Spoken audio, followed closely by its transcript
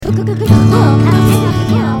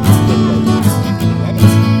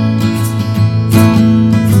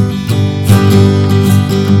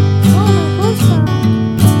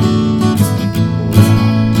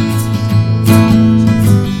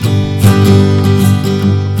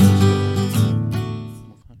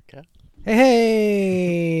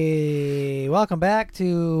Hey, welcome back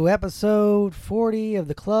to episode 40 of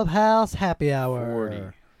the Clubhouse Happy Hour. 40.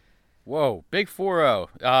 Whoa, big 4-0.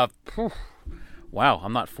 Wow,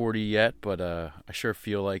 I'm not 40 yet, but I sure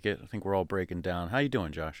feel like it. I think we're all breaking down. How you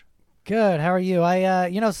doing, Josh? Good. How are you?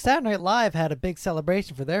 Saturday Night Live had a big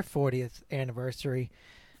celebration for their 40th anniversary.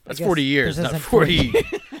 That's 40 years, not 40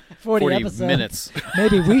 minutes.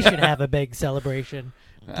 Maybe we should have a big celebration.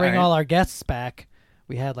 Bring all our guests back.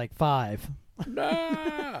 We had like 5.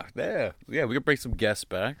 Yeah, we could bring some guests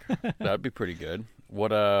back. That'd be pretty good.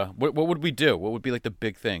 What would we do? What would be like the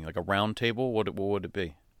big thing? Like a round table? What would it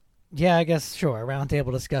be? Yeah, I guess sure. A round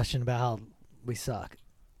table discussion about how we suck.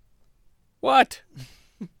 What?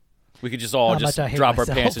 We could just all just drop myself.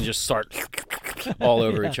 our pants and just start all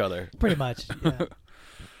over each other. Pretty much.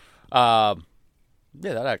 Yeah.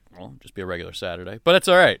 That'd just be a regular Saturday, but it's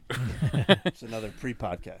all right. It's another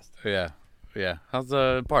pre-podcast. Yeah. How's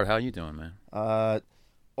Bart? How you doing, man?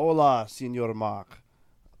 Hola, Señor Mark.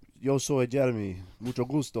 Yo soy Jeremy. Mucho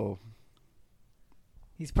gusto.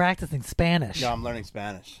 He's practicing Spanish. Yeah, I'm learning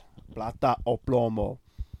Spanish. Plata o plomo.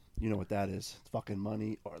 You know what that is. It's fucking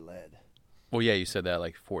money or lead. Well, yeah, you said that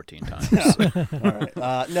like 14 times. All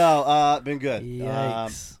right. Been good.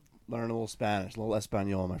 Yikes. Learning a little Spanish, a little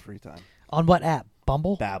Espanol in my free time. On what app?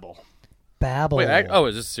 Bumble? Babble. Wait,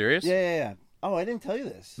 is this serious? Yeah. Oh, I didn't tell you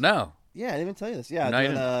this. No. Yeah, I didn't even tell you this. Yeah,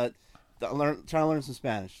 No, trying to learn some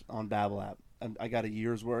Spanish on Babbel app. I got a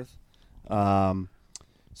year's worth.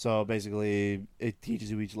 So basically, it teaches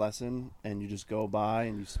you each lesson, and you just go by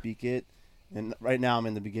and you speak it. And right now, I'm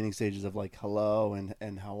in the beginning stages of like hello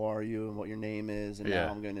and how are you and what your name is, and now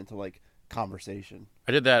I'm going into like conversation.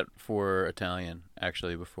 I did that for Italian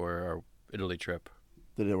actually before our Italy trip.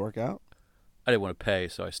 Did it work out? I didn't want to pay,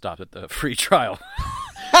 so I stopped at the free trial.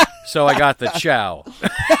 So I got the ciao.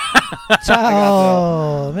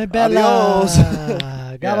 Ciao, me bella. Adios.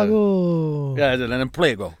 Gabagoo. Yeah, and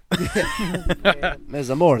prego.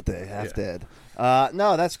 Mezzamorte, half dead.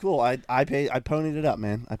 No, that's cool. I ponied it up,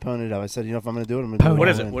 man. I ponied it up. I said, if I'm going to do it, I'm going to do it. What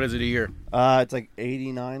is it? What is it a year? It's like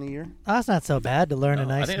 $89 a year. Oh, that's not so bad to learn a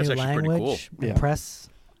nice I think new that's actually pretty language. cool. Impress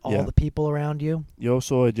all the people around you. Yo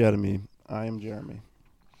soy Jeremy. I am Jeremy.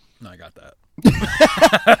 No, I got that.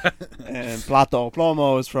 And Plata o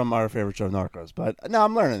Plomo is from our favorite show, Narcos. But no,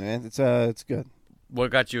 I'm learning, man. It's good. What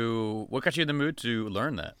got you in the mood to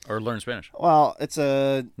learn that or learn Spanish? Well, it's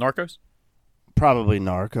Narcos? probably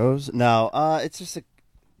Narcos. No, it's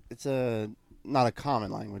not a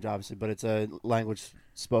common language, obviously, but it's a language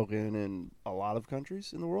spoken in a lot of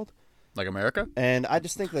countries in the world. Like America? And I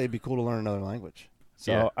just think that it'd be cool to learn another language.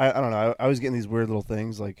 So Yeah. I don't know. I was getting these weird little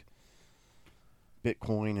things like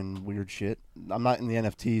Bitcoin and weird shit. I'm not in the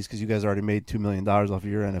NFTs because you guys already made $2 million off of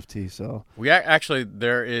your NFT. So Actually,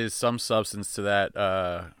 there is some substance to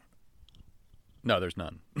that. No, there's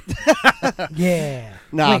none. Yeah.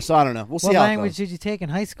 no, Wait, so I don't know. We'll see what how language it did you take in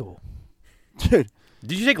high school? goes. Dude,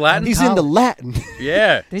 Did you take Latin? he's into Latin.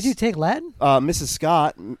 Yeah. Did you take Latin? Mrs.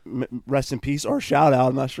 Scott, rest in peace, or shout out.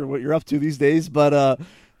 I'm not sure what you're up to these days, but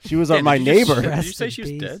she was my Did you neighbor. Did you say Rest she in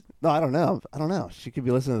was peace. dead? No, I don't know. She could be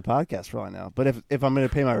listening to the podcast for all I know. But if I'm going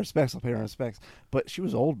to pay my respects, I'll pay her respects. But she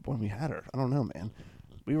was old when we had her. I don't know, man.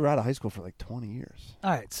 We were out of high school for like 20 years. All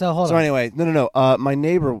right, so hold So on. anyway, no. My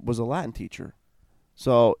neighbor was a Latin teacher,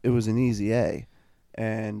 so it was an easy A,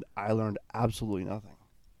 and I learned absolutely nothing.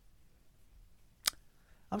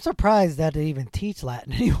 I'm surprised that they even teach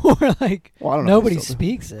Latin anymore. Like, Well, I don't know if nobody they still do.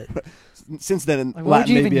 speaks it. Since then, Like, what would Latin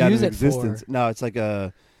you may even be out use of it existence. for? No, it's like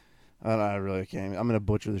a. I really can't. I'm gonna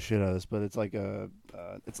butcher the shit out of this, but it's like a.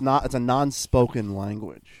 It's a non-spoken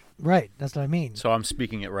language. Right, that's what I mean. So I'm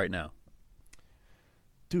speaking it right now.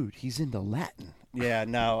 Dude, he's into Latin. Yeah,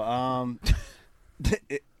 no.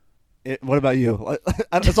 What about you?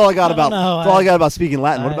 That's all I got about. know. That's all I got about speaking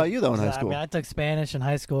Latin. What about you though in high I school? mean, I took Spanish in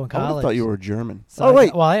high school and I college. thought you were German. So Oh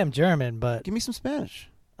wait, well, I am German, but give me some Spanish.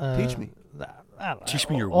 Teach me. I don't know. Teach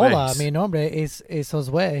me your Hola, ways. mi nombre es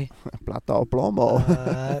Josue. Plata o plomo.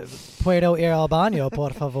 Puedo ir al baño, por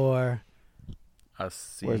favor. I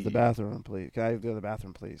see. Where's the bathroom, please? Can I go to the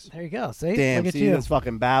bathroom, please? There you go. See? Damn, Look at see, you. this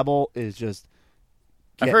fucking babble is just.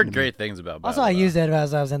 I've getting heard to me. great things about Also, Babel, I though. used it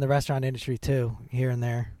as I was in the restaurant industry, too, here and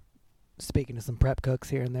there. Speaking to some prep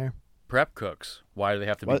cooks here and there. Prep cooks. Why do they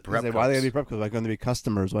have to be prep cooks? Why they gotta be prep cooks? Why couldn't they be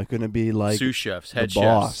customers? Why couldn't it be like sous chefs, the head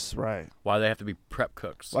boss? chefs? Right. Why do they have to be prep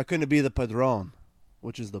cooks? Why couldn't it be the padrone?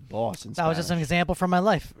 which is the boss in That was just an Spanish. example from my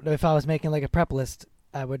life. If I was making like a prep list,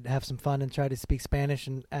 I would have some fun and try to speak Spanish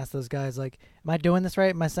and ask those guys like, "Am I doing this right?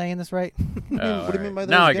 Am I saying this right?" What do you mean by those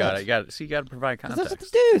Now I guys? got it. You got it. See, you got to provide 'Cause those context. are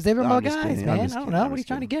the dudes. They were No, my I'm just guys, kidding. I'm man. just I don't kidding. know. I'm What are you just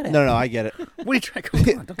trying to kidding. get at? No, I get it. What are you trying? Come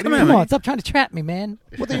on, come Come here, on, man. stop trying to trap me, man.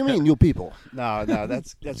 What do you mean, you people? No,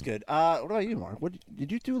 that's good. What about you, Mark? What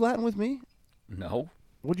did you do Latin with me? No.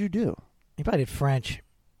 What'd you do? You probably did French.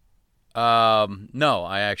 No,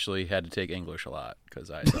 I actually had to take English a lot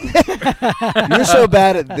because I suck. You're so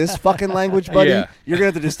bad at this fucking language, buddy. Yeah. You're gonna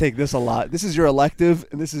have to just take this a lot. This is your elective,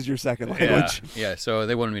 and this is your second language. Yeah, so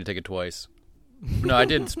they wanted me to take it twice. No, I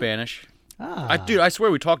did Spanish. Ah, Dude, I swear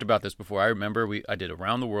we talked about this before. I remember I did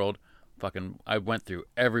around the world. I went through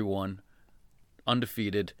everyone,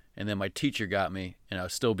 undefeated, and then my teacher got me, and I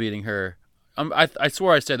was still beating her. I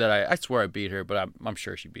swore I said that. I swear I beat her, but I'm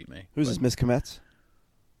sure she beat me. Who's this, Miss Kometz?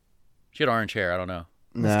 She had orange hair. I don't know.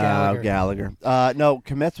 No, Gallagher. Gallagher. No,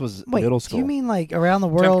 Kometz was wait. middle Do school. you mean like around the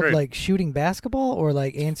world, grade. like shooting basketball, or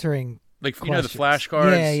like answering? Like questions? you know the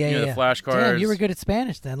flashcards. Yeah. The flashcards. Damn, you were good at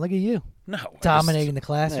Spanish then. Look at you, No, dominating the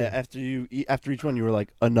classroom. Yeah, after each one, you were like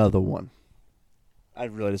another one. I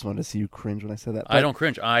really just wanted to see you cringe when I said that. I don't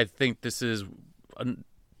cringe. I think this is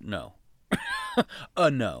no,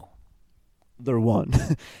 a no. They're one.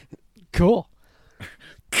 Cool.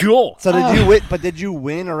 Cool. So did you win? But did you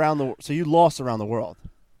win around the? So you lost around the world,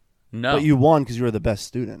 No. but you won because you were the best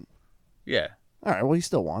student. Yeah. All right. Well, you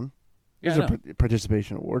still won. Yeah. There's I know. a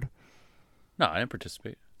participation award. No, I didn't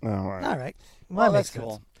participate. Oh, all right. All right. Well, that that's makes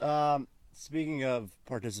cool. sense. Speaking of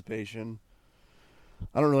participation,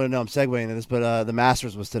 I don't really know. I'm segueing into this, but the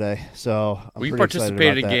Masters was today, so I'm Well, you pretty excited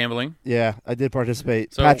participated about in that. gambling. Yeah, I did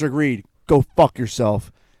participate. So- Patrick Reed, go fuck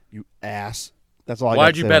yourself, you ass. That's all I got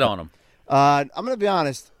Why'd to you say bet about on him? that. I'm gonna be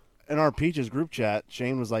honest. In our Peaches group chat,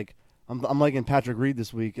 Shane was like, "I'm liking Patrick Reed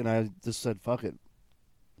this week," and I just said, "Fuck it,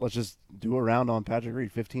 let's just do a round on Patrick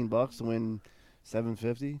Reed. $15 to win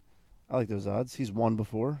 $750. I like those odds. He's won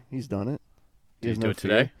before. He's done it. Did has he do no it fear.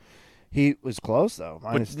 today? He was close though.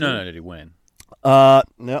 But, Minus no, two. did he win? No,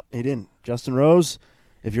 he didn't. Justin Rose,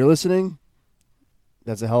 if you're listening,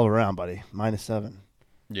 that's a hell of a round, buddy. -7.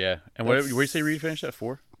 Yeah. And what did you say Reed finished at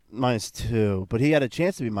 4? -2. But he had a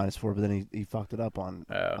chance to be -4, but then he fucked it up on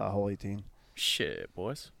Oh. hole 18. Shit,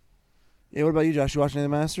 boys. Yeah, what about you, Josh? You watching any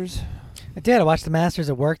of the Masters? I did. I watched the Masters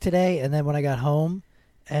at work today, and then when I got home,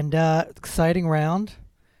 and exciting round.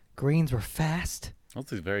 Greens were fast.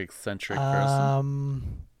 That's a very eccentric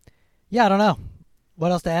person. Yeah, I don't know.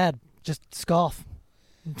 What else to add? Just golf.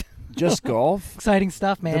 Just golf? Exciting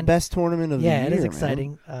stuff, man. The best tournament of the year, yeah, it is man.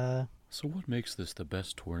 exciting. So what makes this the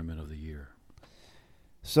best tournament of the year?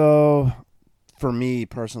 So, for me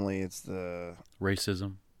personally, it's the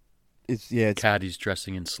Racism? it's Caddies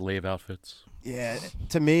dressing in slave outfits? yeah.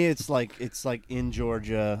 To me, it's like in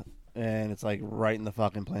Georgia, and it's like right in the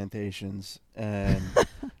fucking plantations. And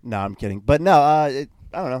no, I'm kidding. But no, I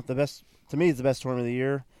don't know. The best to me, it's the best tournament of the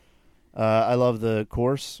year. I love the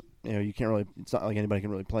course. You know, you can't really. It's not like anybody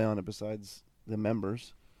can really play on it besides the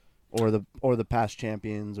members, or the past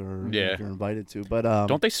champions, or Yeah. if you're invited to. But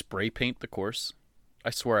Don't they spray paint the course? I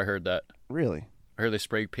swear I heard that. really? I heard they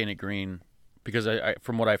spray paint it green because I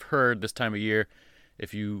from what I've heard this time of year,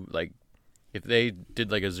 if they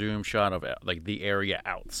did like a zoom shot of like the area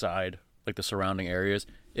outside, like the surrounding areas,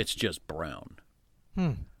 it's just brown.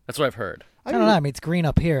 That's what I've heard. I don't know. I mean, it's green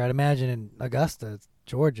up here. I'd imagine in Augusta,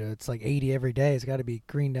 Georgia, it's like 80 every day. It's got to be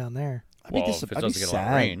green down there. I'd be Well, dis- if it I'd be doesn't get a lot of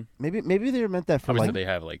sad. rain. Maybe they meant that for Obviously,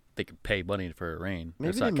 like. they can pay money for rain. Maybe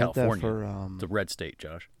It's they not meant that California. for. It's a red state,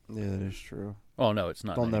 Josh. Yeah, that is true. Oh no, it's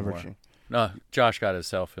not. They'll never anymore. change. No, Josh got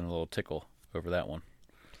himself in a little tickle over that one.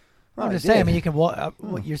 Oh, I'm I just saying. I did. mean, you can.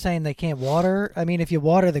 What you're saying? They can't water. I mean, if you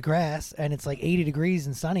water the grass and it's like 80 degrees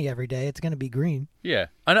and sunny every day, it's going to be green. Yeah,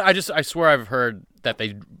 I know. I swear I've heard that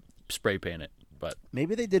they spray paint it, but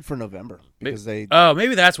Maybe they did for November because they. oh,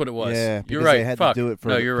 maybe that's what it was. Yeah, you're because right. they had Fuck. to do it for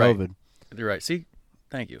no, you're COVID. right. You're right. See,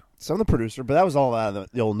 thank you. So I'm the producer, but that was all out of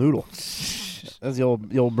the old noodle. That's the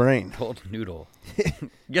old brain. Cold noodle.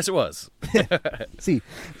 Yes, it was. See,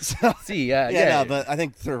 so, See, yeah, no, but I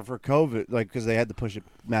think for COVID, like because they had to push it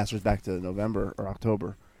Masters back to November or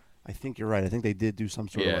October. I think you're right. I think they did do some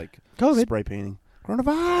sort of Yeah. like COVID. spray painting.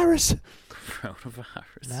 Coronavirus.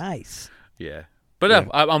 Coronavirus. Nice. Yeah, but Yeah.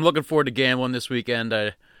 I'm looking forward to gambling this weekend.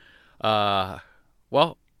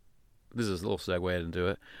 Well, this is a little segue into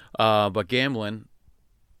it. But gambling,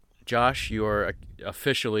 Josh, you are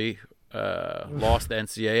officially lost the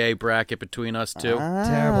NCAA bracket between us two.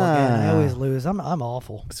 Terrible again. I always lose. I'm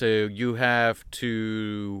awful. So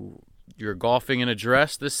you're golfing in a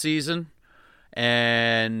dress this season,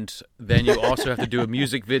 and then you also have to do a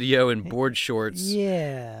music video and board shorts.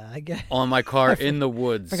 Yeah, I guess. On my car in the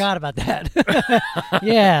woods. Forgot about that.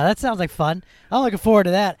 Yeah, that sounds like fun. I'm looking forward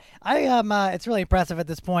to that. It's really impressive at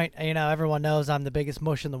this point. You know, everyone knows I'm the biggest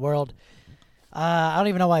mush in the world. I don't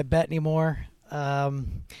even know why I bet anymore.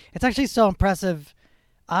 It's actually so impressive.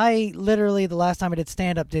 I literally, the last time I did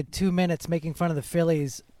stand-up, did 2 minutes making fun of the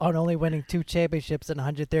Phillies on only winning 2 championships in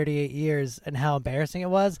 138 years and how embarrassing it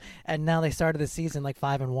was. And now they started the season like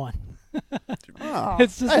 5-1. Oh,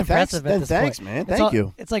 It's just impressive at this thanks, point. man. Thank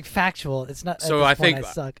you. It's like factual. It's not. So at this I point, think,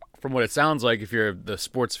 I suck. from what it sounds like, if you're the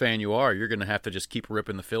sports fan you are, you're going to have to just keep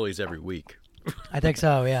ripping the Phillies every week. I think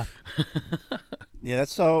so. Yeah. Yeah,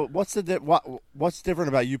 that's so. What's different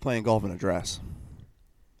about you playing golf in a dress?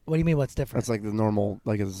 What do you mean? What's different? That's like the normal.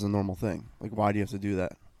 Like it's a normal thing. Like, why do you have to do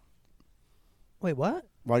that? Wait, what?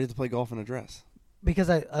 Why do you have to play golf in a dress? Because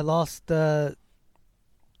I lost the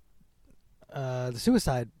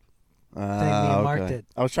suicide thing. Me marked it.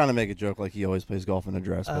 I was trying to make a joke like he always plays golf in a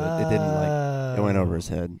dress, but it didn't. Like it went over his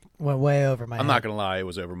head. Went way over my I'm head. not going to lie, it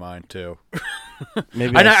was over mine too.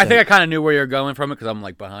 Maybe I think I kind of knew where you were going from it because I'm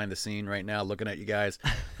like behind the scene right now looking at you guys.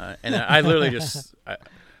 And I literally just, I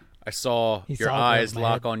saw He your saw it eyes over my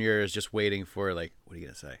lock head. on yours just waiting for like, what are you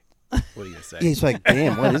going to say? What are you going to say? He's like,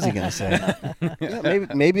 damn, what is he gonna say? Yeah,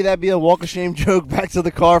 maybe that'd be a walk of shame joke back to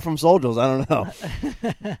the car from Soldiers. I don't know.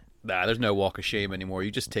 Nah, there's no walk of shame anymore.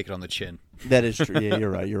 You just take it on the chin. That is true. Yeah, you're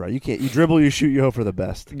right. You're right. You can't. You dribble, you shoot, you hope for the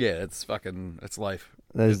best. Yeah, it's life.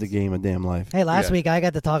 That is the game of damn life. Hey, last Yeah. week I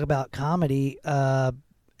got to talk about comedy,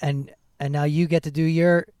 and now you get to do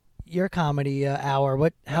your comedy hour.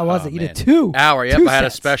 How was it? You man. did 2 Hour. Yep, 2 I had a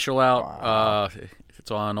sets. special out. Wow.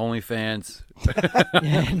 It's on OnlyFans.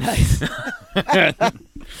 Yeah, nice.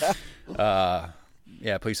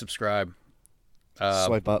 Yeah, please subscribe.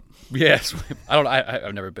 Swipe up. Yes,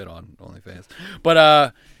 I've never been on OnlyFans,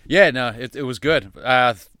 but yeah, no, it was good.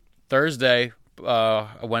 Thursday, I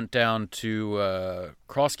went down to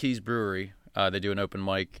Cross Keys Brewery. They do an open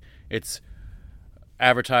mic. It's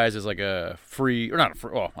advertised as like a free, or not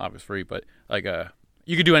free, well, obviously free, but like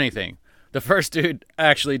you could do anything. The first dude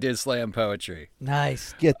actually did slam poetry.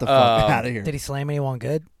 Nice. Get the fuck out of here. Did he slam anyone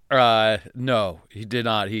good? No, he did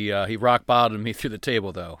not. He rock bottomed me through the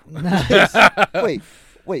table though. Nice.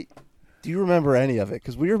 Wait. Do you remember any of it?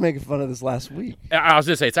 Because we were making fun of this last week. I was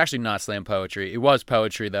gonna say it's actually not slam poetry. It was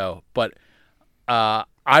poetry though, but I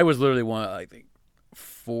was literally I think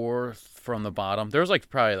 4th from the bottom. There was like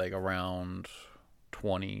probably like around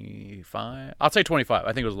 25. I'll say 25.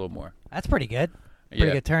 I think it was a little more. That's pretty good. Pretty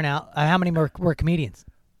Yeah. good turnout. How many were comedians?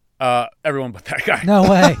 Everyone but that guy. No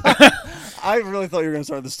way. I really thought you were going to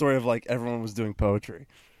start the story of like everyone was doing poetry.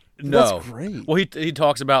 No. That's great. Well, he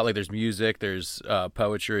talks about like there's music, there's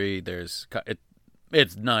poetry, it's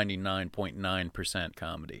 99.9%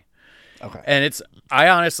 comedy. Okay. And it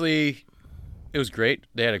was great.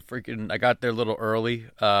 They had I got there a little early,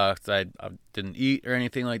 'cause I didn't eat or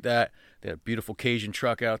anything like that. They had a beautiful Cajun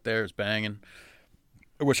truck out there. It was banging.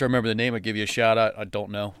 I wish I remember the name. I'd give you a shout out. I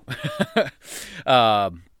don't know.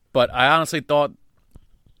 But I honestly thought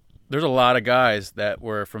there's a lot of guys that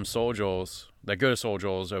were from Soul Joel's, that go to Soul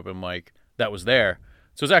Joel's open mic, that was there.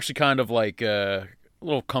 So it's actually kind of like a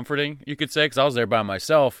little comforting, you could say, because I was there by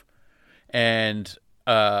myself. And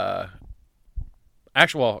well,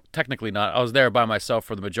 technically not. I was there by myself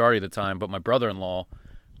for the majority of the time, but my brother-in-law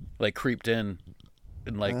like creeped in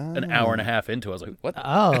like an hour and a half into it. I was like, what?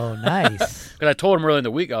 Oh, nice. Because I told him early in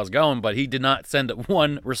the week I was going, but he did not send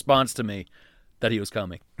one response to me that he was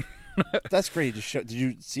coming. That's great. Did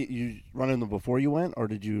you run into him before you went, or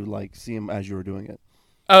did you like see him as you were doing it?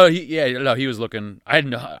 Oh, he was looking. I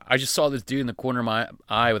just saw this dude in the corner of my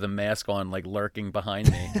eye with a mask on, like lurking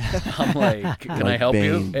behind me. I'm like, can I help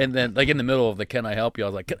you? And then, like in the middle of the "Can I help you?" I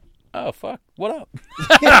was like, "Oh fuck, what up?"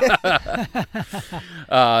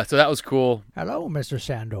 So that was cool. Hello, Mr.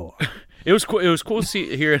 Sandor. It was cool. It was cool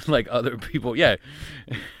to hearing like other people. Yeah,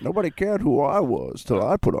 Nobody cared who I was till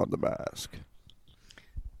I put on the mask.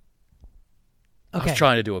 I Okay. was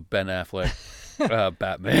trying to do a Ben Affleck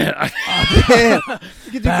Batman. Man,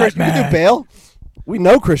 you can do Bale. We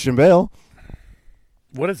know Christian Bale.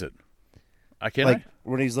 What is it? I can't. Like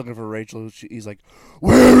when he's looking for Rachel, he's like,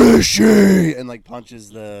 "Where is she?" and like punches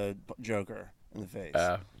the Joker in the face.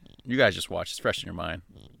 You guys just watch. It's fresh in your mind.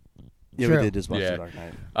 Yeah, True. we did just watch Yeah. The Dark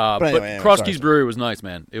Knight. But anyway, Cross sorry, Keys sorry. Brewery was nice,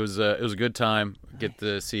 man. It was a good time. Get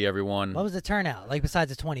to see everyone. What was the turnout like besides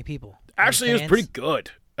the 20 people? Actually, it was Fans? pretty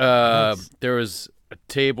good. Nice. There was a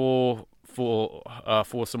table full of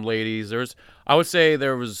some ladies. I would say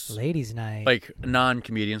there was Ladies' night. like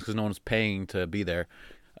non-comedians because no one's paying to be there.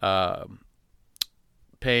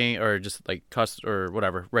 paying or just like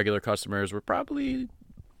regular customers were probably,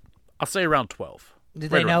 I'll say around 12. Did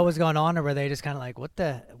Right they know around. what was going on, or were they just kind of like, what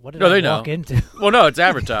did No, I they walk know. into? Well, no, it's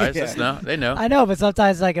advertised. Yeah. It's not. They know. I know, but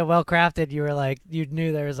sometimes like a well-crafted, you were like, you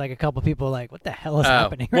knew there was like a couple people like, what the hell is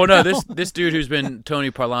happening Well, right no, now? this dude who's been Tony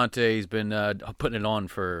Parlante, he's been putting it on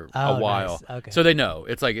for Oh, a while. nice. Okay. So they know.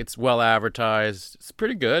 It's like it's well advertised. It's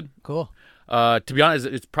pretty good. Cool. To be honest,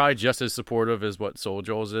 it's probably just as supportive as what Soul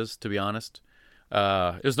Joel's is, to be honest.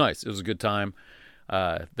 It was nice. It was a good time.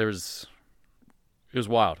 It was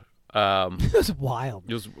wild. It was wild.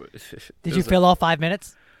 It was. Did you fill all 5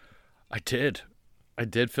 minutes? I did. I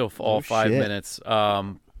did fill all Oh, 5 shit. minutes.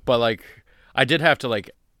 But like, I did have to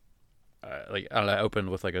like I don't know. I opened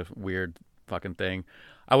with like a weird fucking thing.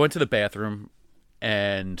 I went to the bathroom,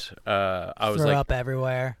 and I was Throw like, up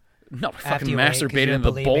everywhere. no, fucking you ate 'cause masturbated you're in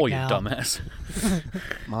the bulimic bowl, you now. dumbass.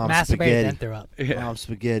 Mom Masturbated spaghetti. and threw up. Yeah. Mom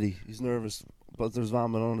spaghetti. He's nervous, but there's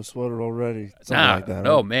vomit on the sweater already. Something Nah, like that.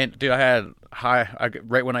 no, right? man, dude, I had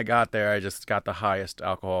right when I got there, I just got the highest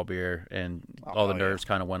alcohol beer, and all the yeah. nerves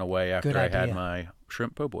kind of went away after Good I had idea. my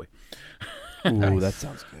shrimp po' boy. Ooh, that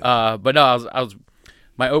sounds good. But no, I was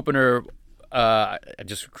my opener. I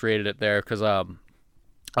just created it there because I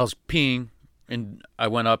was peeing, and I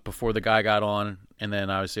went up before the guy got on, and then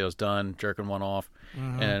obviously I was done jerking one off,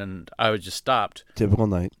 and I was just stopped. Typical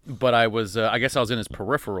night. But I was, I guess I was in his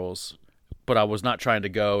peripherals, but I was not trying to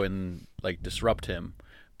go and like disrupt him.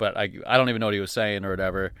 But I don't even know what he was saying or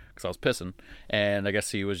whatever because I was pissing, and I guess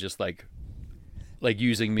he was just like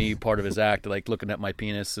using me part of his act, like looking at my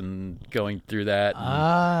penis and going through that.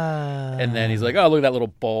 And then he's like, "Oh, look at that little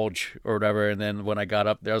bulge," or whatever. And then when I got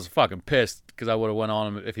up there, I was fucking pissed because I would have went on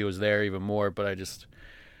him if he was there even more. But I just,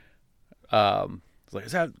 was like,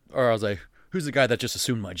 "Is that?" Or I was like, "Who's the guy that just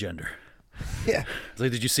assumed my gender?" Yeah. I was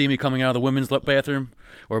like, "Did you see me coming out of the women's bathroom,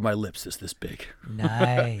 or are my lips this big?"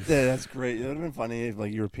 Nice. Yeah, that's great. It would have been funny if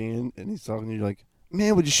like you were peeing and he's talking to you like,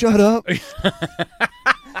 "Man, would you shut up?"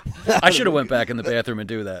 I should have went back in the bathroom and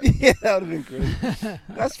do that. Yeah, that would have been great.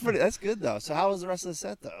 That's good though. So how was the rest of the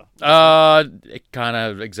set though? Kind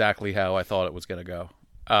of exactly how I thought it was gonna go.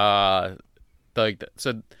 I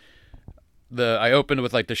opened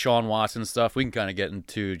with like the Sean Watson stuff. We can kind of get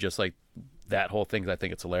into just like that whole thing 'cause I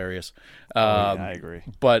think it's hilarious. Yeah, I agree.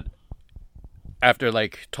 But after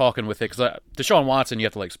like talking with it, because Deshaun Watson, you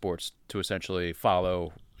have to like sports to essentially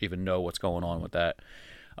follow, even know what's going on with that.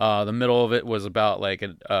 The middle of it was about like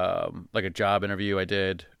a job interview I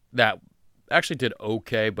did that actually did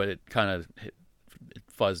okay, but it kind of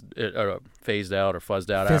phased out or fuzzed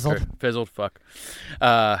out Fizzled. after fizzled. Fuck.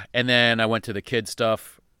 And then I went to the kid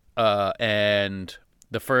stuff, and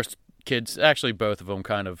the first kids, actually both of them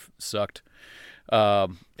kind of sucked.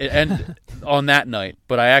 And on that night,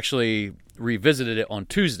 but I actually revisited it on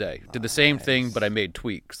Tuesday. Did the same thing, but I made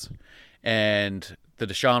tweaks. And the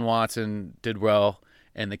Deshaun Watson did well,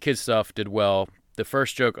 and the kid stuff did well. The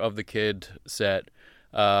first joke of the kid set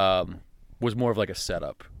was more of like a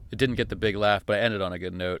setup. It didn't get the big laugh, but I ended on a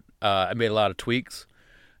good note. I made a lot of tweaks,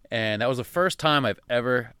 and that was the first time I've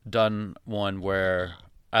ever done one where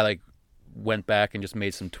I like went back and just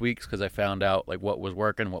made some tweaks because I found out like what was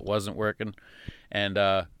working, what wasn't working, and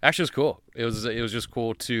actually it was cool. It was just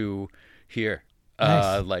cool to hear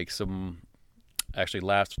Nice. like some actually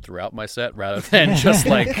laughs throughout my set rather than just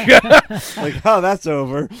like Like, oh, that's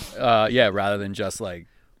over. rather than just like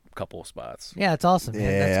a couple of spots. Yeah, it's awesome, man.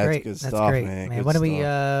 Yeah, That's that's great. good That's stuff, great, man. man. Good What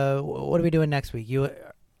are we doing next week? You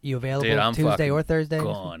available Dude, I'm Tuesday fucking or Thursday?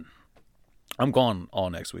 Gone. I'm gone all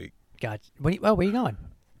next week. Gotcha. Where are you going?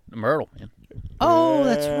 Myrtle, man. Oh,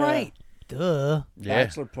 that's Yeah. right. Duh. Yeah,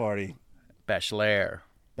 Bachelor party. bachelor.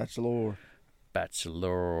 Bachelor.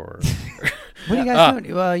 Bachelor. What are you guys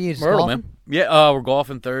doing? Well, you just Myrtle, golfing? man. Yeah, we're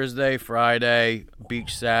golfing Thursday, Friday,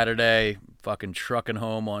 beach Saturday, fucking trucking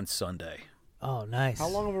home on Sunday. Oh, nice. How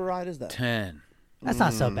long of a ride is that? 10. That's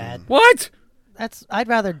not so bad. What? I'd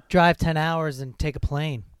rather drive 10 hours and take a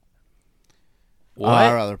plane. Oh, I'd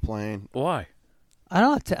What? rather plane. Why? I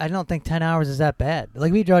don't think 10 hours is that bad.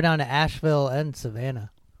 Like we drove down to Asheville and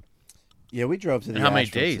Savannah. Yeah, we drove to the And how many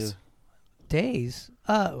Asheville, days? too. Days?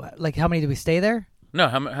 Like how many did we stay there? No,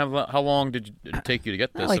 how long did it take you to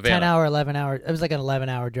get to Like Savannah? 10 hour, 11 hour. It was like an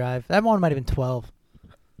 11-hour drive. That one might have been 12.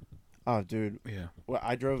 Oh, dude. Yeah. Well,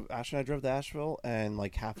 Ash and I drove to Asheville, and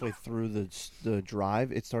like halfway through the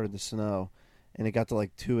drive, it started to snow, and it got to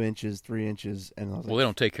like 2 inches, 3 inches, and I was like, Well, they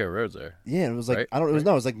don't take care of roads there. yeah, it was like Right?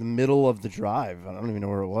 it was like the middle of the drive. I don't even know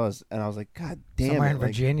where it was, and I was like, God damn Somewhere it! in Like,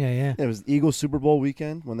 Virginia, yeah. it was Eagles Super Bowl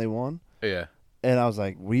weekend when they won, Yeah. and I was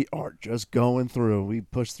like, we are just going through. We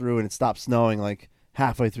pushed through, and it stopped snowing like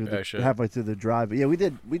halfway through the drive. But yeah, we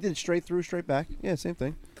did straight through, straight back. Yeah, same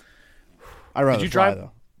thing. I rather Did you fly, drive?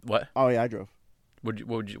 though. What? Oh yeah, I drove.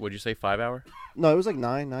 Would you say 5 hour? No, it was like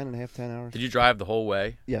 9.5, 10 hours. Did you drive the whole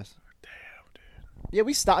way? Yes. Damn, dude. Yeah,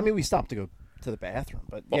 we stopped. I mean, we stopped to go to the bathroom,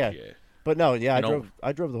 but Oh, yeah. But no, yeah, You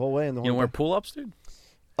I drove the whole way and the You whole. don't wear pull-ups, dude?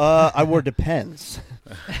 I wore Depends,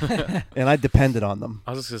 and I depended on them.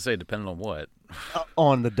 I was just gonna say, depending on what.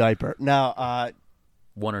 On the diaper. Now,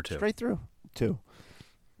 1 or 2. straight through 2.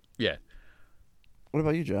 Yeah. What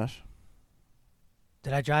about you, Josh?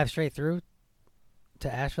 Did I drive straight through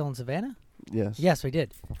to Asheville and Savannah? Yes. Yes, we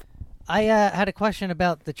did. I had a question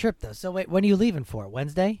about the trip, though. So wait, when are you leaving for?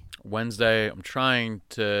 Wednesday? Wednesday. I'm trying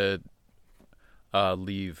to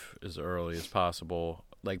leave as early as possible.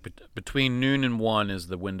 Like between noon and 1 is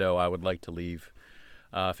the window I would like to leave.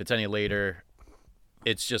 If it's any later,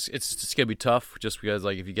 it's just gonna be tough. Just because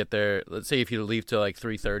like if you get there, let's say if you leave till like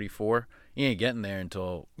 3:30, 4, you ain't getting there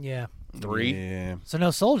until Yeah. 3. Yeah. So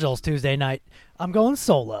no Soul Joel's Tuesday night. I'm going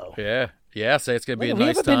solo. Yeah. Say it's gonna be a we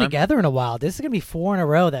nice haven't time. been together in a while. This is gonna be 4 in a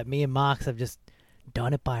row that me and Mox have just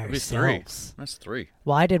done it by It'll be ourselves. 3. That's 3.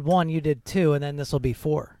 Well, I did 1, you did 2, and then this will be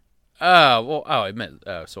 4. I meant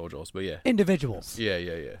Soul Joel's, but yeah. Individuals. Yeah.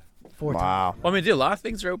 4 times. Wow. Well, I mean, dude, a lot of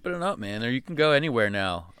things are opening up, man. Or you can go anywhere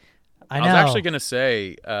now. I know. was actually gonna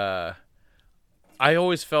say, I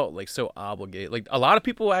always felt like so obligated. Like a lot of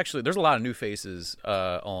people actually, there's a lot of new faces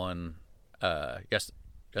on, yes,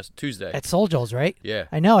 Tuesday. At Soul Joel's, right? Yeah.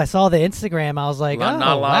 I know. I saw the Instagram. I was like, not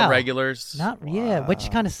a lot wow. of regulars. Yeah, which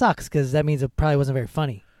kind of sucks because that means it probably wasn't very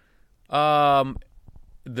funny. The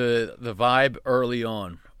vibe early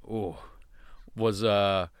on, was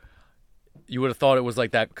you would have thought it was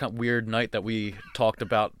like that kind of weird night that we talked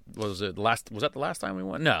about. Was that the last time we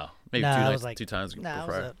went? No, maybe two times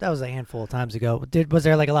before. That was a handful of times ago. Was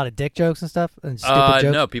there like a lot of dick jokes and stuff and stupid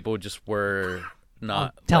jokes? No, people just were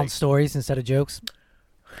not telling like, stories instead of jokes.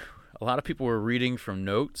 a lot of people were reading from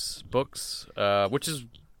books, which is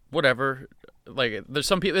whatever. Like, there's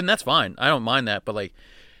some people, and that's fine. I don't mind that, but like,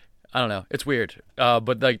 I don't know, it's weird.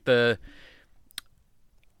 But like it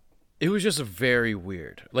was just a very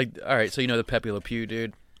weird. Like, all right, so you know the Pepe Le Pew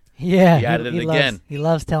dude. Yeah, he added it again. He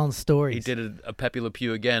loves telling stories. He did a Pepe Le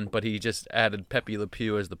Pew again, but he just added Pepe Le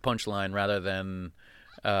Pew as the punchline rather than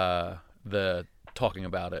the talking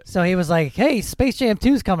about it. So he was like, "Hey, Space Jam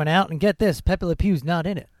 2's coming out, and get this, Pepe Le Pew's not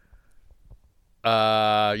in it."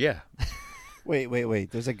 Yeah.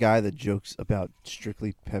 Wait. There's a guy that jokes about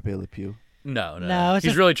strictly Pepe Le Pew. No.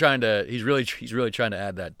 He's really trying to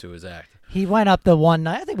add that to his act. He went up the one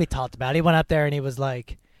night. I think we talked about it. He went up there and he was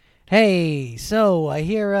like, "Hey, so I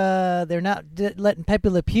hear they're not letting Pepe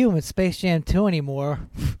Le Pew in Space Jam 2 anymore.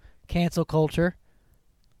 Cancel culture."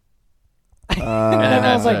 And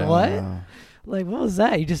I was like, "What? Like, what was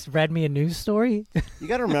that? You just read me a news story?" You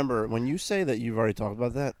got to remember, when you say that you've already talked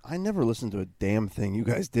about that, I never listened to a damn thing you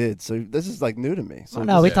guys did. So this is like new to me. So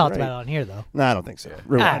no, we talked about it on here though. No, I don't think so.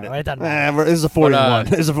 Rewind it. It doesn't matter. This is a 40th one.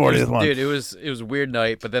 This is a 40th one. Dude, it was a weird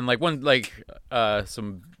night. But then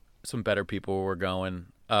some better people were going.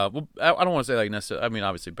 Well, I don't want to say like necessarily. I mean,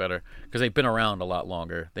 obviously better because they've been around a lot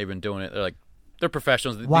longer. They've been doing it. They're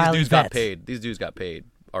professionals. Wily These dudes vets. got paid. These dudes got paid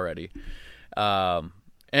already.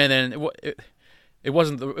 And then it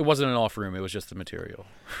wasn't an off room. It was just the material.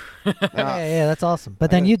 Yeah, that's awesome. But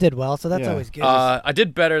then you did well, so that's always good. I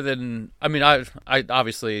did better than. I mean, I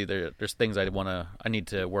obviously there's things I need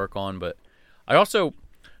to work on, but I also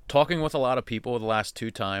talking with a lot of people the last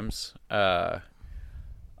 2 times. I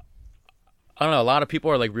don't know. A lot of people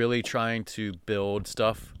are like really trying to build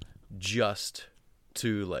stuff just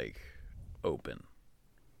to like open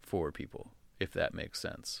for people, if that makes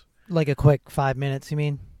sense. Like a quick 5 minutes, you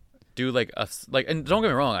mean? Do and don't get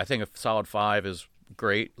me wrong, I think a solid 5 is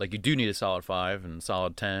great. Like, you do need a solid 5 and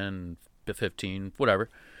solid 10, 15, whatever.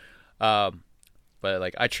 But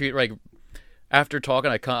like, I treat like after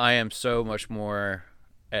talking, I am so much more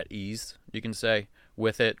at ease, you can say,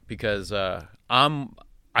 with it because I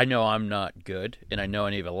know I'm not good and I know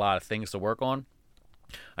I need a lot of things to work on.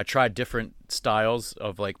 I tried different styles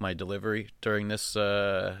of like my delivery during this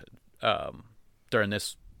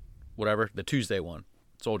whatever, the Tuesday one,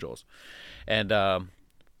 Soul Joel's, and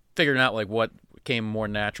figuring out like what came more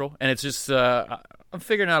natural. And it's just I'm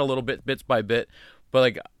figuring out a little bits by bit, but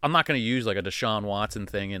like I'm not going to use like a Deshaun Watson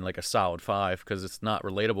thing in like a solid 5 because it's not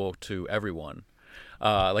relatable to everyone.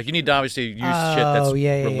 Like you need to obviously use shit that's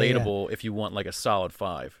relatable if you want like a solid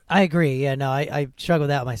 5. I agree. Yeah, no, I struggle with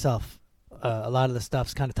that myself. A lot of the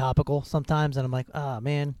stuff's kind of topical sometimes, and I'm like, oh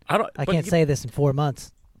man, I can't say this in 4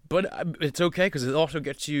 months. But it's okay because it also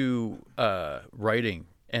gets you writing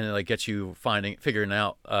and it like gets you figuring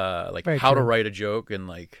out like Very how to true. write a joke, and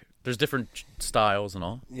like there's different styles and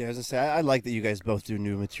all. Yeah, as I say, I like that you guys both do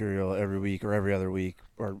new material every week or every other week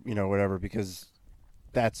or whatever, because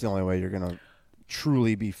that's the only way you're gonna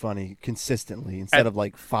truly be funny consistently instead of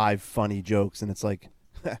like 5 funny jokes and it's like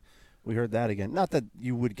we heard that again. Not that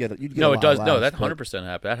you would get you'd get No, a it lot does. of No, laughs, that 100%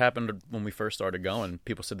 happened. That happened when we first started going.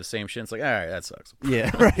 People said the same shit. It's like, all right, that sucks. but-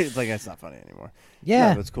 yeah, right. It's like that's not funny anymore. Yeah.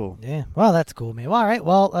 No, but it's cool. Yeah. Well, that's cool, man. Well, all right.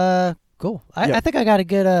 Well, cool. Yeah. I think I got a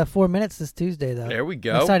good 4 minutes this Tuesday, though. There we I'm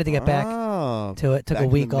go. excited to get back Oh, to it. Took back a in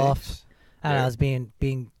the week off. mix. I don't know. Yeah. I was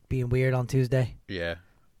being weird on Tuesday. Yeah,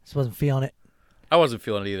 Just wasn't feeling it. I wasn't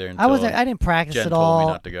feeling it either. Until I wasn't. I didn't practice Jen at told all. me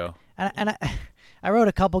not to go. And I wrote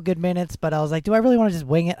a couple good minutes, but I was like, do I really want to just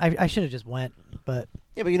wing it? I should have just went, but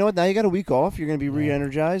Yeah, but you know what? Now you got a week off. You're gonna be Yeah.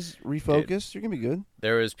 re-energized, refocused. You're gonna be good.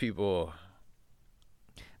 There was people.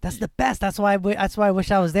 that's the best. That's why I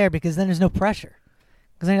wish I was there, because then there's no pressure.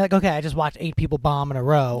 Because then you're like, okay, I just watched 8 people bomb in a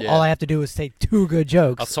row. Yeah. All I have to do is say 2 good I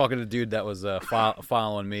jokes. was talking to a dude that was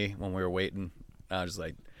following me when we were waiting. I was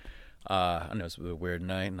like, I know it's a weird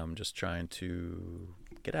night, and I'm just trying to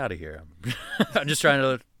get out of here. I'm just trying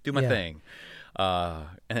to do my Yeah. thing. And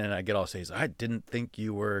then I get all says, I didn't think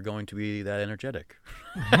you were going to be that energetic.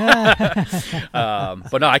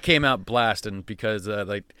 But no, I came out blasting because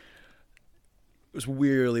like it was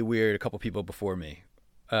really weird. A couple people before me,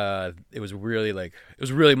 it was really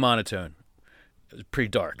monotone. It was pretty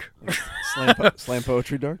dark. Slam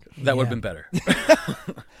poetry, dark. That would Yeah. have been better.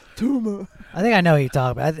 Tuma. I think I know who you're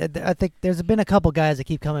talking about. I think there's been a couple guys that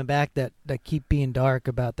keep coming back that keep being dark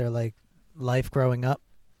about their like life growing up.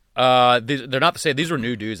 They're not the same. These were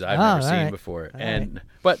new dudes that I've never all seen right. before, All and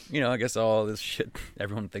but you know, I guess all this shit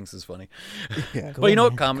everyone thinks is funny. Yeah. Cool, Well, you know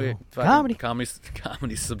man. what? Cool.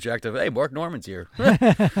 Comedy's subjective. Hey, Mark Norman's here.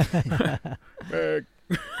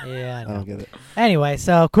 Yeah, I I know. don't get it. Anyway,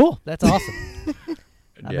 so cool. That's awesome.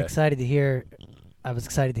 I'm Yeah. excited to hear. I was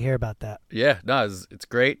excited to hear about that. Yeah, no, it's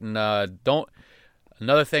great. And don't.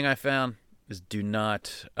 Another thing I found is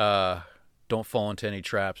don't fall into any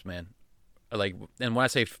traps, man. Like, and when I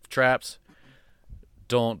say traps,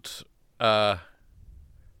 don't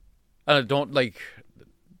like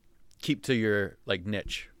keep to your like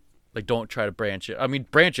niche. Like, don't try to branch it. I mean,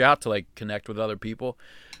 branch out to like connect with other people.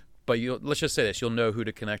 But let's just say this: you'll know who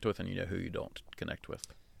to connect with, and you know who you don't connect with.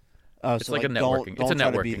 It's So like a don't- networking- Don't it's a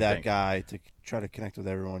try to be networking that thing. guy to try to connect with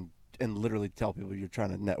everyone and literally tell people you're trying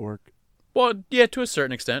to network. Well, yeah, to a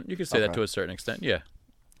certain extent, you can say that Okay. to a certain extent. Yeah,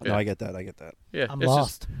 No, Yeah. I get that. yeah. I'm it's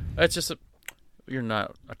lost. It's just you're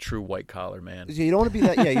not a true white collar man. Yeah, you don't want to be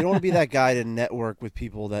that. Yeah, you don't want to be that guy to network with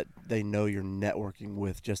people that they know you're networking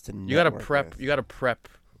with. Just to You gotta network prep. with. You gotta prep.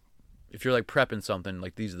 If you're like prepping something,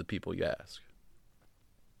 like these are the people you ask.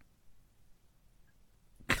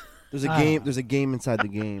 There's a Ah. game. There's a game inside the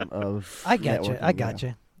game of. I got you. networking, I got yeah.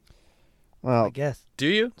 you. I Well, guess. Do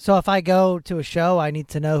you? So if I go to a show, I need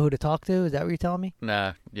to know who to talk to. Is that what you're telling me?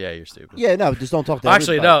 Nah. Yeah, you're stupid. yeah, no, just don't talk to.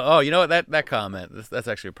 Actually, everybody. no. Oh, you know what? That comment. That's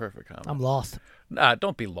actually a perfect comment. I'm lost. Nah,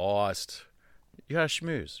 don't be lost. You gotta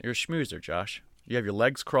schmooze. You're a schmoozer, Josh. You have your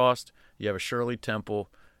legs crossed. You have a Shirley Temple.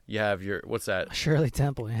 You have your what's that? Shirley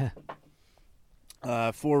Temple. Yeah.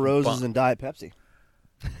 4 Roses Fun. and Diet Pepsi.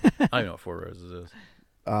 I don't know what Four Roses is.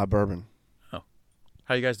 Bourbon.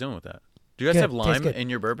 How you guys doing with that? Do you guys Good. have Tastes lime good. in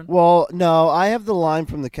your bourbon? Well, no, I have the lime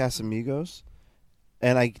from the Casamigos,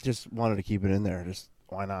 and I just wanted to keep it in there. Just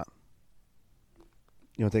why not?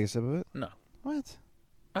 You want to take a sip of it? No. What?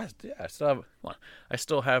 I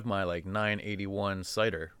still have my like 981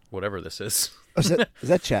 cider, whatever this is. Oh, is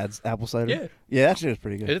that Chad's apple cider? Yeah. Yeah, that shit was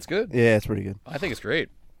pretty good. It's good. Yeah, it's pretty good. I think it's great.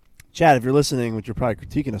 Chad, if you're listening, which you're probably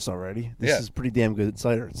critiquing us already, this Yeah. is pretty damn good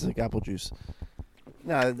cider. It's like apple juice.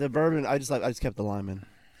 No, the bourbon, I just kept the lime in.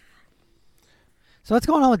 So what's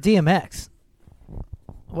going on with DMX?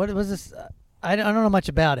 What was this? I don't know much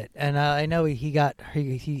about it, and I know he what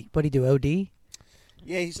did he do? OD?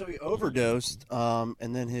 Yeah, so he overdosed,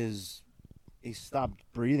 and then he stopped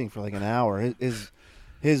breathing for like an hour.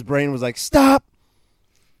 His brain was like, stop,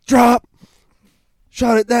 drop,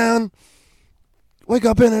 shut it down, wake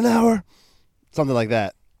up in an hour, something like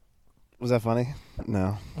that. Was that funny?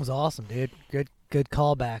 No. It was awesome, dude. Good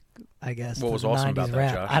callback, I guess. What for was the awesome 90s about that,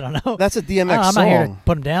 rap. Josh? I don't know. That's a I don't DMX know, I'm song. not here to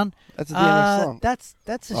put him down. That's a DMX song. That's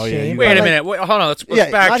a Oh, yeah, shame. you Wait got a it. minute. Hold on. Let's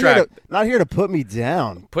Yeah, backtrack. not here to put me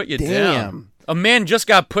down. Put you Damn. down. A man just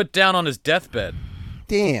got put down on his deathbed.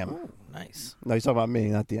 Damn. Nice. No, you're talking about me,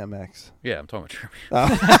 not DMX. Yeah, I'm talking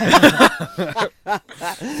about Jeremy.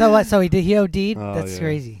 So what? So he OD'd? Oh, That's yeah.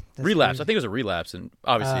 crazy. That's Relapse. I crazy. think it was a relapse, and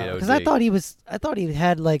obviously Because OD. I thought he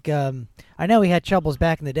had like I know he had troubles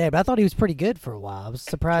back in the day, but I thought he was pretty good for a while. I was That's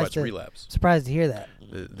why surprised it's to relapse. surprised to hear that.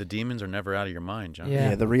 The demons are never out of your mind, John. Yeah.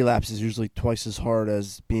 Yeah, the relapse is usually twice as hard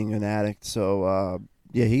as being an addict. So,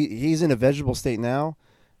 yeah, he's in a vegetable state now,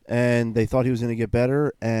 and they thought he was going to get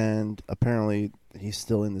better, and apparently he's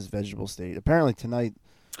still in this vegetable state. Apparently tonight,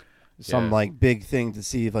 some like big thing to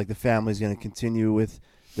see if like the family's going to continue with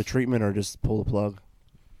the treatment or just pull the plug.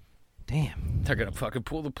 Damn. They're gonna fucking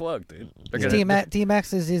pull the plug, dude. They're Is gonna-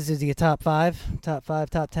 DMX is he a top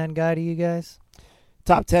 10 guy to you guys?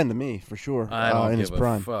 Top 10 to me for sure. I don't in give his a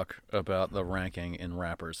prime. fuck about the ranking in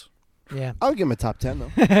rappers. Yeah. I would give him a top 10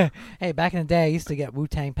 though. Hey, back in the day, I used to get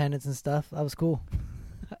Wu-Tang pendants and stuff. That was cool.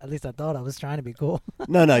 At least I thought I was trying to be cool.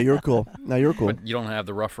 No, you're cool. No, you're cool. But you don't have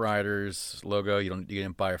the Rough Riders logo. You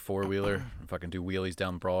didn't buy a 4-wheeler and fucking do wheelies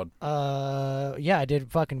down Broad. Yeah, I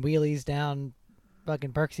did fucking wheelies down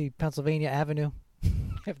fucking Berksey, Pennsylvania Avenue,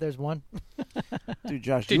 if there's one. Dude,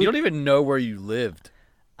 Josh, Dude, you don't even know where you lived.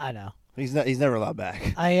 I know. he's never allowed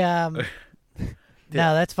back.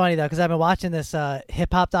 No, that's funny though, because I've been watching this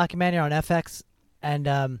hip hop documentary on FX, and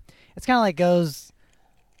it's kind of like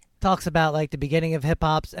talks about like the beginning of hip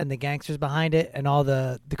hop's and the gangsters behind it, and all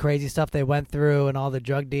the crazy stuff they went through, and all the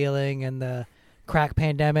drug dealing and the crack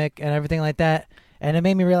pandemic and everything like that. And it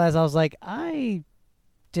made me realize I was like, I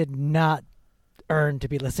did not earn to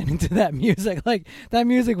be listening to that music. Like, that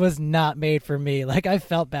music was not made for me. Like, I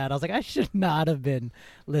felt bad. I was like, I should not have been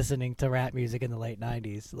listening to rap music in the late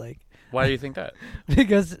 90s. Like, Why do you think that?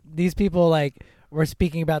 because these people like were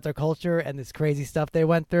speaking about their culture and this crazy stuff they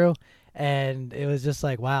went through, and it was just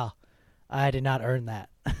like, wow, I did not earn that.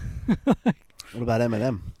 What about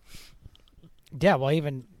Eminem? Yeah, well,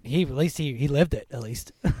 even he, at least he lived it, at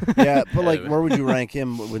least. Yeah, but like, where would you rank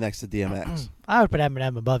him next to DMX? I would put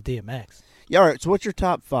Eminem above DMX. Yeah, all right. So what's your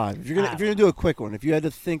top 5? If you're gonna do a quick one, if you had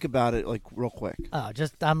to think about it like real quick. Oh,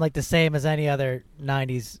 just I'm like the same as any other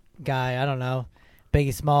 '90s guy. I don't know,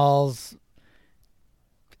 Biggie Smalls,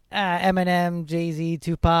 Eminem, Jay-Z,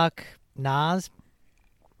 Tupac, Nas.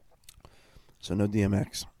 So no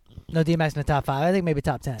DMX. No DMX in the top 5. I think maybe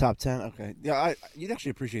top 10. Top 10. Okay. Yeah, you'd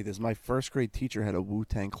actually appreciate this. My first grade teacher had a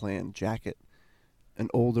Wu-Tang Clan jacket. An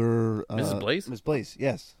older Mrs. Blaze? Miss Blaze.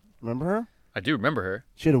 Yes. Remember her? I do remember her.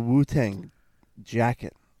 She had a Wu-Tang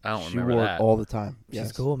jacket. I don't she remember wore that. it all the time. She's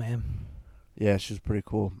Yes. cool, man. Yeah, she was pretty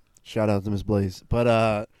cool. Shout out to Miss Blaze.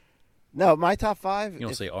 But no, my top 5. You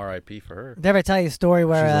don't say R.I.P. for her. Did I ever tell you a story she's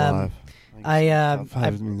where alive. I Top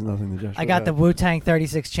 5 means nothing to Josh. I got the Wu-Tang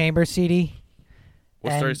 36 Chambers CD.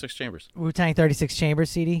 What's And 36 Chambers? Wu-Tang 36 Chambers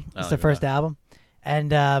CD. I It's don't the even first know. album.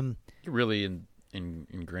 And You're really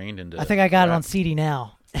ingrained into. I think I got it rap. on CD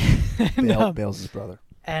now. and, Bales' brother.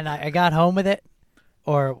 and I got home with it,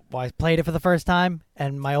 or I played it for the first time,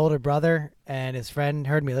 and my older brother and his friend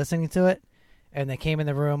heard me listening to it, and they came in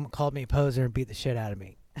the room, called me a poser, and beat the shit out of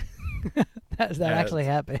me. that Yeah, actually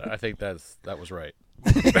happened. I think that was right.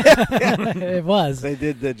 It was. They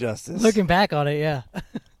did the justice. Looking back on it, yeah.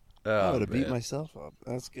 I Oh, would have beat man. myself up.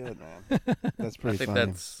 That's good, man. That's I pretty think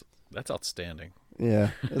funny. that's outstanding.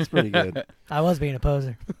 Yeah, that's pretty good. I was being a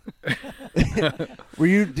poser.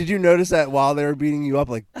 Did you notice that while they were beating you up,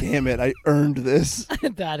 like, damn it, I earned this? I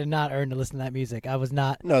did not earn to listen to that music. I was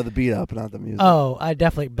not. No, the beat up, not the music. Oh, I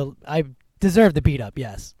definitely. I deserved the beat up.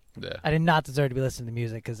 Yes, Yeah. I did not deserve to be listening to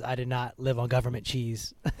music because I did not live on government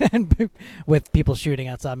cheese and with people shooting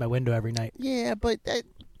outside my window every night. Yeah, but That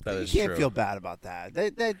you is can't true. feel bad about that.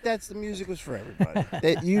 That's the music was for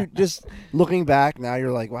everybody. You just looking back now,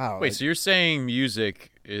 you're like, wow. Wait, like, so you're saying music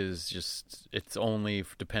is just it's only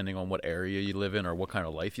depending on what area you live in or what kind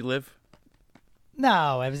of life you live?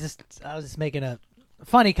 No, I was just making a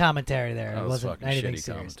funny commentary there. That It was wasn't fucking anything shitty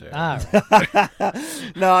serious. commentary. All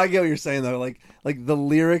right. no, I get what you're saying though. Like the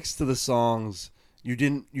lyrics to the songs, you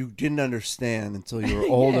didn't understand until you were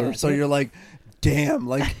older. Yeah. So you're like, damn,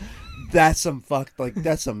 like that's some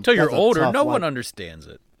that's some. Until you're that's a older, tough no life. one understands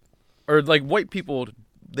it. Or like white people,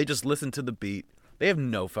 they just listen to the beat. They have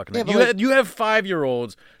no fucking. Yeah, but you have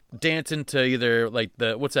 5-year-olds dancing to either like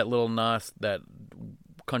what's that Lil Nas, that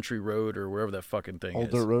Country Road or wherever that fucking thing Old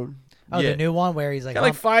is. Dirt Road. Oh, Yeah. the new one where he's like, Got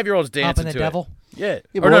like 5-year-olds humping dancing the to devil. it. Yeah.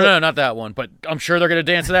 Yeah, Or but no, not that one. But I'm sure they're gonna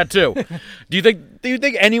dance to that too. Do you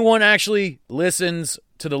think anyone actually listens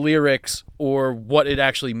to the lyrics or what it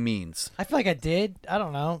actually means? I feel like I did. I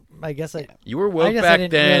don't know. I guess I. You were woke guess I back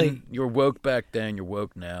didn't then. really- You were woke back then. You're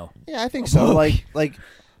woke now. Yeah, I think so. Like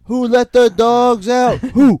who let the dogs out?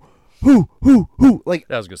 Who? Like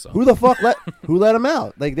That was a good song. who the fuck who let him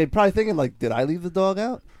out? Like they're probably thinking like, did I leave the dog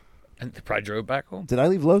out? And they probably drove back home. Did I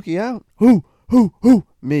leave Loki out? Who?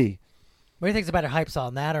 Me. What do you think's a better hype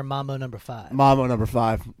song, that or Mambo Number 5? Mambo number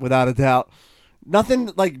 5, without a doubt.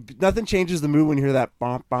 Nothing changes the mood when you hear that.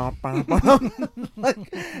 Bum, bum, bum, bum. Like,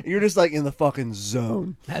 you're just like in the fucking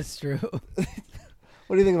zone. That's true.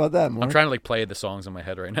 What do you think about that, Mark? I'm trying to like play the songs in my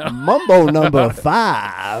head right now. Mambo number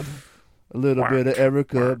 5. A little bit of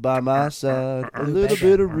Erica by my side. A little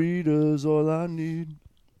bit of Rita's all I need.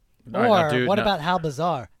 All right, Or now, what about How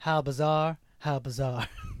Bizarre? How Bizarre? How Bizarre?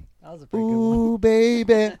 That was a pretty good one. Ooh,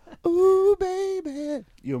 baby. Ooh, baby.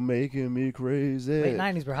 You're making me crazy. Late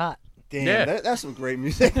 90s were hot. Damn, Yeah. that's some great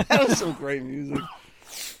music. That was some great music.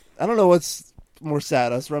 I don't know what's more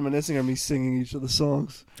sad, us reminiscing or me singing each of the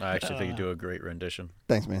songs. I actually think you do a great rendition.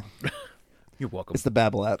 Thanks, man. You're welcome. It's the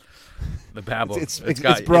Babble app. The babble. It's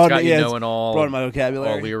got broad, you yeah, knowing all, broad my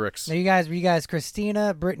vocabulary. all lyrics. Now, were you guys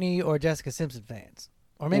Christina, Britney, or Jessica Simpson fans?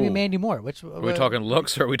 Or maybe Ooh. Mandy Moore? Are we talking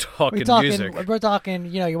looks or are we talking, music? We're talking,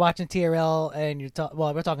 you're watching TRL and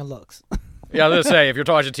we're talking looks. Yeah, I was going to say, if you're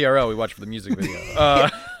watching TRL, we watch for the music video.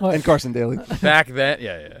 And Carson Daly. Back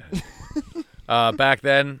then, back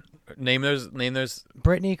then, name those.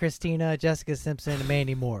 Britney, Christina, Jessica Simpson, and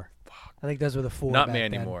Mandy Moore. I think those were the 4. Not back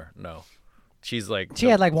Mandy then. Moore, no. She's like... She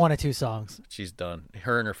had like 1 or 2 songs. She's done.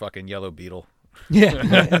 Her and her fucking Yellow Beetle.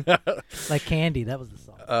 Yeah. Like Candy, that was the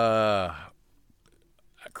song.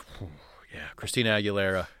 Yeah, Christina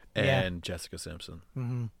Aguilera and Jessica Simpson.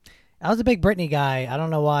 Mm-hmm. I was a big Britney guy. I don't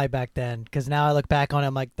know why back then, because now I look back on it,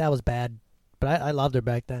 I'm like, that was bad. But I loved her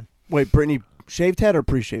back then. Wait, Britney shaved head or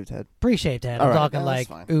pre-shaved head? Pre-shaved head. All I'm right, talking that's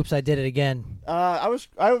like, fine. oops, I did it again. I was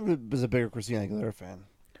a bigger Christina Aguilera fan.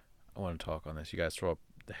 I want to talk on this. You guys throw up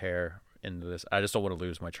the hair into this. I just don't want to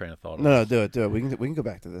lose my train of thought. No, do it. We can go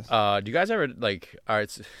back to this. Do you guys ever like? All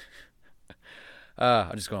right.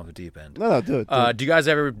 I'm just going off the deep end. No, do it. Do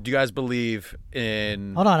you guys believe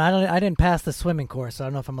in? Hold on, I didn't pass the swimming course, so I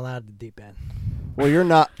don't know if I'm allowed to deep end. Well, you're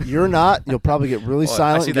not. You'll probably get really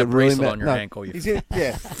silent. I see and that get really bracelet mad. on your No, ankle.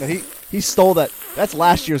 No, he stole that. That's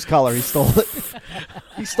last year's color. He stole it.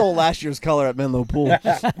 He stole last year's color at Menlo Pool.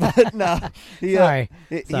 But no, Sorry.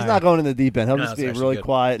 He's not going in the deep end. He'll No, just it's be actually really good.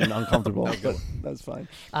 quiet and uncomfortable. But that's fine.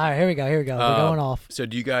 All right, here we go. We're going off. So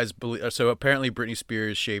do you guys believe? So apparently Britney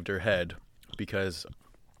Spears shaved her head because,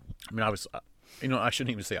 I mean, I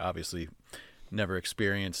shouldn't even say obviously, never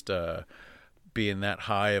experienced being that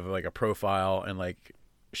high of like a profile, and like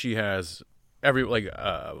she has every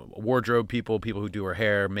wardrobe people who do her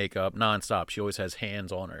hair, makeup nonstop. She always has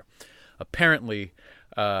hands on her. Apparently,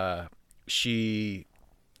 she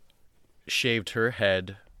shaved her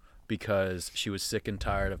head because she was sick and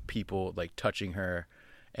tired of people like touching her,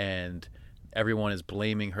 and everyone is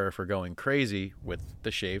blaming her for going crazy with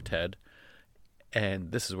the shaved head.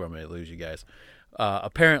 And this is where I'm going to lose you guys.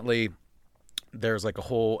 Apparently, there's like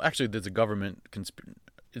there's a government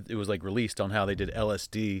it was like released on how they did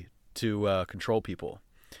LSD to control people,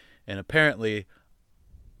 and apparently,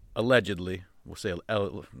 allegedly, we'll say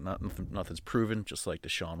nothing's proven, just like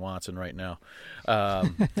Deshaun Watson right now,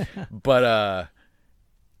 but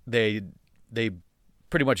they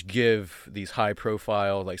pretty much give these high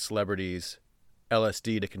profile like celebrities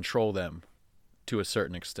LSD to control them to a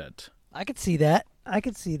certain extent. I could see that. Yeah, I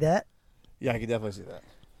could definitely see that.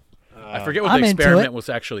 I forget what I'm the into experiment it. was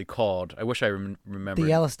actually called. I wish I remember. The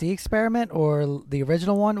LSD experiment or the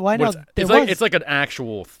original one? Why Well, not? it's like an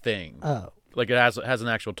actual thing. Oh. Like it has an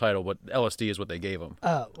actual title, but LSD is what they gave him.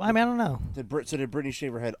 Oh, I mean, I don't know. Did Britney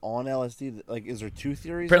shave her head on LSD? Like, is there 2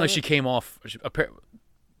 theories? Apparently, of it? she came off.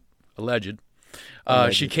 Alleged.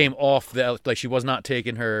 Alleged. She came off she was not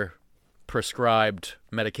taking her prescribed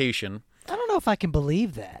medication. I don't know if I can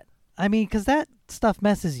believe that. I mean, because that stuff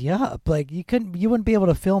messes you up. Like you wouldn't be able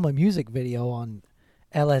to film a music video on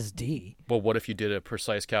LSD. Well, what if you did a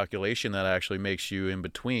precise calculation that actually makes you in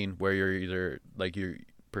between, where you're either like you're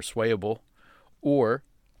persuadable, or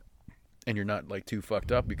and you're not like too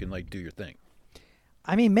fucked up, you can like do your thing.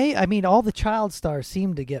 I mean, all the child stars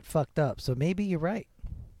seem to get fucked up, so maybe you're right.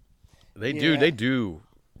 They Yeah. do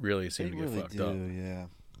really seem They to get really fucked do, up. yeah.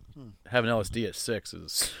 Having LSD at 6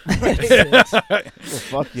 is It'll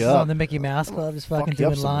fuck you On up. the Mickey Mouse Club, just Fuck fucking you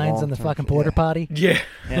up doing some lines on the long-term fucking shit. porta Yeah. potty. yeah.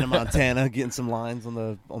 Hannah Montana getting some lines on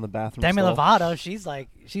the bathroom Demi stall. Lovato,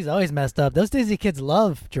 she's always messed up. Those Disney kids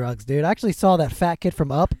love drugs, dude. I actually saw that fat kid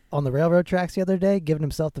from Up on the railroad tracks the other day giving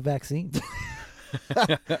himself the vaccine.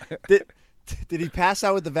 Did he pass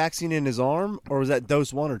out with the vaccine in his arm, or was that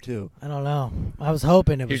dose 1 or 2? I don't know. I was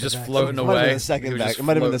hoping it was He was the just vaccine. floating It might have away. been the second He was vac- just It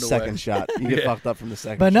might have been the floating second away. shot. You get Yeah. fucked up from the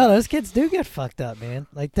second But shot. no, those kids do get fucked up, man.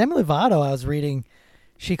 Like Demi Lovato, I was reading,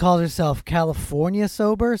 she calls herself California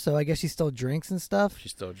sober, so I guess she still drinks and stuff. She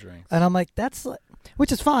still drinks. And I'm like,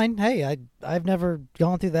 which is fine. Hey, I've never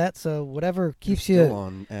gone through that, so whatever keeps Still you,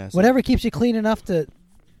 on acid. whatever keeps you clean enough to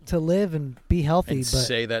to live and be healthy. And but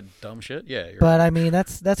say that dumb shit. Yeah. But right. I mean,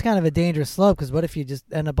 that's kind of a dangerous slope because what if you just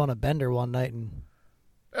end up on a bender one night and?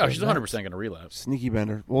 Oh, she's 100% going to relapse. Sneaky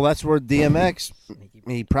bender. Well, that's where DMX.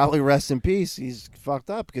 He probably rests in peace. He's fucked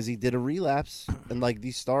up because he did a relapse, and like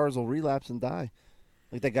these stars will relapse and die,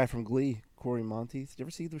 like that guy from Glee, Corey Monteith. Did you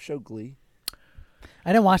ever see the show Glee?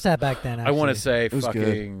 I didn't watch that back then. Actually. I want to say was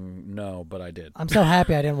fucking no, but I did. I'm so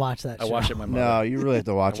happy I didn't watch that. I watched it with my mother. No, you really have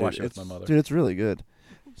to watch it. I watched it with my mother. Dude, it's really good.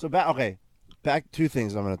 So back two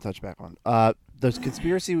things I'm going to touch back on. The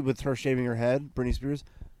conspiracy with her shaving her head, Britney Spears.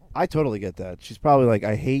 I totally get that. She's probably like,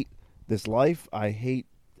 I hate this life. I hate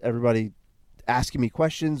everybody asking me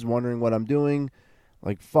questions, wondering what I'm doing.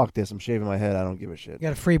 Like, fuck this. I'm shaving my head. I don't give a shit. You got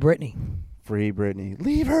to free Britney. Free Britney.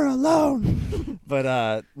 Leave her alone.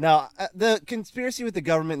 But no, the conspiracy with the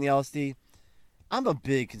government and the LSD, I'm a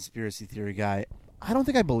big conspiracy theory guy. I don't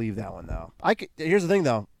think I believe that one, though. Here's the thing,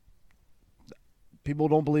 though. People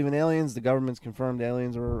don't believe in aliens. The government's confirmed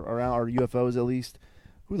aliens are around, or UFOs at least.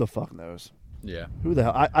 Who the fuck knows? Yeah. Who the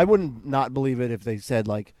hell? I wouldn't not believe it if they said,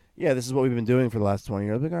 like, yeah, this is what we've been doing for the last 20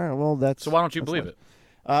 years. I'd be like, all right, well, that's... So why don't you believe it?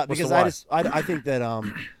 Because I think that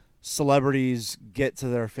celebrities get to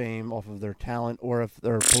their fame off of their talent, or if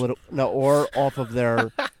they're or off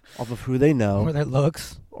of who they know, Or their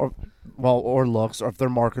looks. or looks, or if they're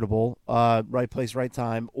marketable, right place, right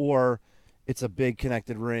time, or it's a big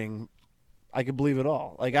connected ring. I could believe it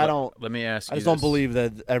all. Like, Let me ask you I just don't believe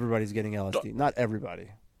that everybody's getting LSD. Not everybody.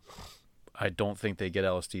 I don't think they get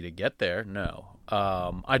LSD to get there. No.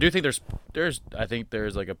 I do think I think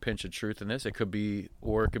there's like a pinch of truth in this. It could be,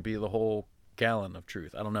 or it could be the whole gallon of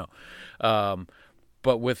truth. I don't know.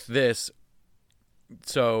 But with this,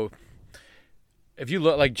 so if you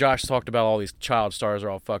look, like Josh talked about, all these child stars are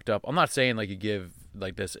all fucked up. I'm not saying like you give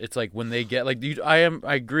like this. It's like when they get like I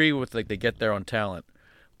agree with like they get there on talent.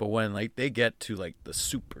 But when like they get to like the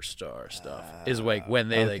superstar stuff is like when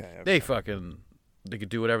they they fucking they could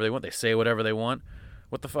do whatever they want. They say whatever they want.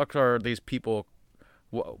 What the fuck are these people?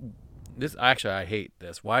 This actually, I hate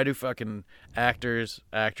this. Why do fucking actors,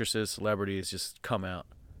 actresses, celebrities just come out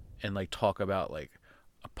and like talk about like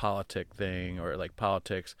a politic thing or like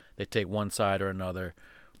politics? They take one side or another.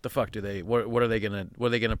 What the fuck do they? What are they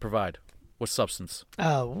gonna provide? What substance?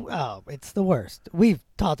 Oh, it's the worst. We've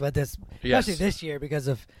talked about this, especially Yes. this year, because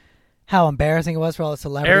of how embarrassing it was for all the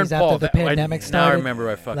celebrities Aaron Paul, after the pandemic started. Now I remember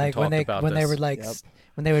I fucking like talked when about when this. they would like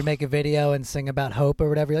when they would make a video and sing about hope or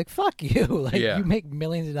whatever. You're like, fuck you! Like Yeah. you make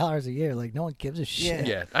millions of dollars a year. Like no one gives a shit.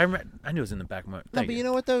 Yeah, I knew it was in the back of my. No, but you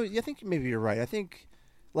know what though? I think maybe you're right. I think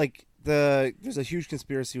like there's a huge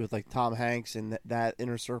conspiracy with like Tom Hanks and that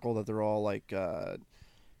inner circle that they're all like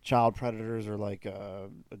child predators or like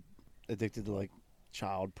addicted to like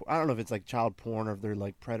I don't know if it's like child porn or if they're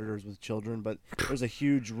like predators with children, but there's a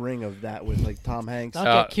huge ring of that with like Tom Hanks. Don't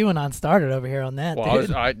get QAnon started over here on that. Well,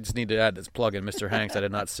 dude. I just need to add this plug in, Mr. Hanks. I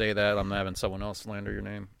did not say that. I'm having someone else slander your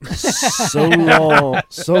name. So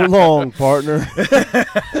long, partner.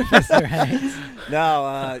 Mr. Hanks. No,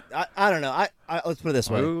 I don't know. I let's put it this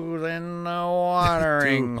way. Who's in the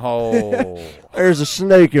watering hole? There's a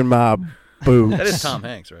snake in my boots. That is Tom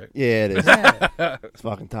Hanks, right? Yeah, it is. Yeah. It's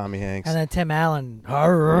fucking Tommy Hanks. And then Tim Allen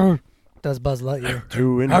does Buzz Lightyear.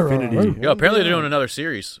 To infinity. Yeah, apparently they're doing another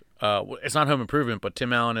series. It's not Home Improvement, but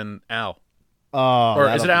Tim Allen and Al. Oh, Or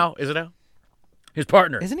is it Al? Is it Al? His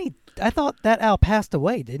partner. Isn't he? I thought that Al passed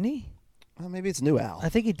away, didn't he? Well, maybe it's new Al. I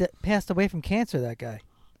think he passed away from cancer, that guy.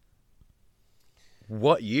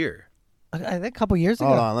 What year? I think a couple years ago.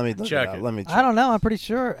 Hold on, let me look Check it. it. Let me check. I don't know. I'm pretty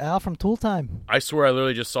sure Al from Tool Time. I swear I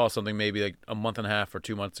literally just saw something maybe like a month and a half or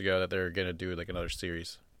 2 months ago that they're going to do like another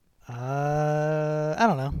series. I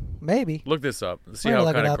don't know. Maybe. Look this up. See We're how gonna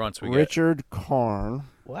look kind it of up. grunts we get. Richard Karn.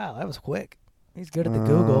 Wow, that was quick. He's good at the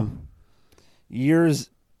Google. Years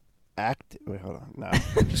act. Wait, hold on. No.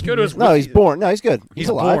 Just go to his No, he's born. No, he's good. He's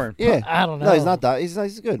alive. born. Yeah. I don't know. No, he's not that.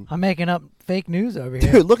 He's good. I'm making up fake news over here.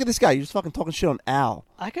 Dude, look at this guy. You're just fucking talking shit on Al.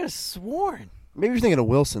 I could have sworn. Maybe you're thinking of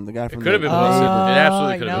Wilson, the guy It from. could have been the- Wilson. It Oh,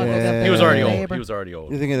 absolutely could have no, been. Yeah. Wilson. He was already old. Neighbor. He was already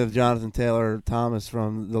old. You're thinking of Jonathan Taylor Thomas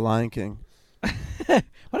from The Lion King.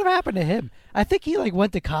 Whatever happened to him? I think he like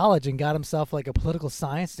went to college and got himself like a political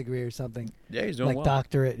science degree or something. Yeah, he's doing Like well.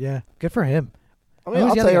 doctorate. Yeah, good for him. I Who mean,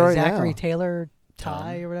 was I'll the tell other you guy? right Zachary now. Taylor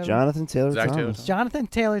Ty or whatever. Jonathan Taylor Zach Thomas. Taylor. Jonathan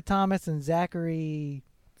Taylor Thomas and Zachary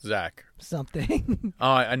Zach. something. Oh,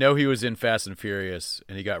 I know he was in Fast and Furious,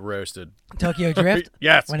 and he got roasted. Tokyo Drift.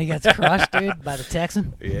 Yes. When he gets crushed, dude, by the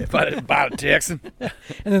Texan. Yeah, by the Texan.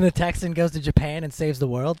 And then the Texan goes to Japan and saves the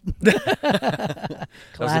world.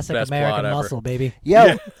 Classic best American plot ever. muscle, baby.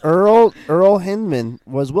 Yeah, Earl Hindman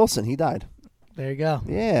was Wilson. He died. There you go.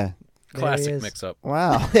 Yeah. Classic is. mix-up.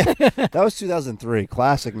 Wow. That was 2003.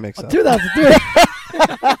 Classic mix-up. 2003.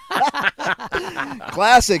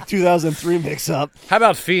 Classic 2003 mix-up. How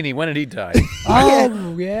about Feeney? When did he die?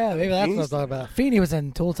 Oh, yeah. Maybe that's what I'm talking about. Feeney was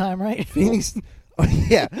in Tool Time, right? Phoenix. Oh,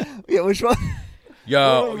 yeah. Yeah, which one?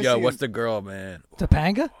 Yo, what's the girl, man?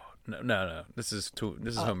 Topanga? No. This is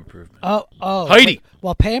Home Improvement. Oh. Heidi.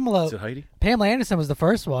 Well, Is it Heidi? Pamela Anderson was the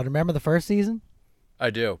first one. Remember the first season? I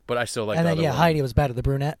do, but I still like And the then, other one. Heidi was better, the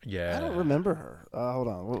brunette. Yeah. I don't remember her. Hold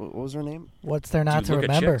on. What was her name? What's there not Do you to look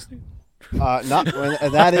at remember? chicks? Not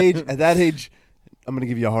at that age. I'm gonna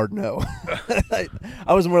give you a hard no.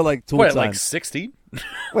 I was more like Tool What, Time. like 16?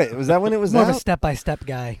 Wait, was that when it was More of a out? step-by-step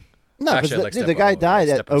guy. No, Actually, I because like the step guy by died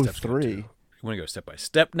at step by step's good, 03. too. You want to go step by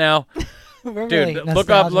step now? We're Dude, really look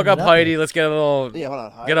up nostalging it Heidi. Let's get a little Yeah, hold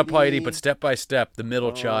on. get up Heidi, but step by step, the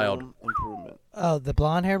middle child. Improvement. Oh, the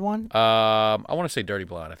blonde-haired one? I want to say dirty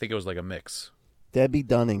blonde. I think it was like a mix. Debbie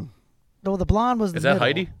Dunning. No, the blonde was the Is that middle.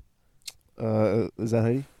 Heidi? Is that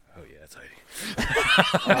Heidi? Oh yeah, it's Heidi.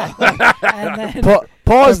 And then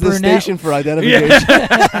Pause the the brunette- station for identification.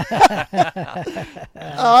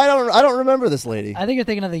 I don't remember this lady. I think you're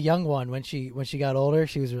thinking of the young one when she got older.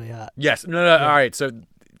 She was really hot. Yes. No. All right. So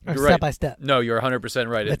Or you're right. step by step. No, you're 100%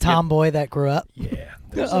 right. The tomboy that grew up. Yeah.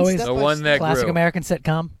 Always Step The by one Step. that classic grew. American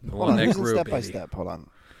sitcom. The Hold one on, that who's in grew, Step by baby. Step. Hold on.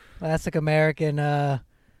 Classic American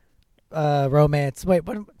romance. Wait,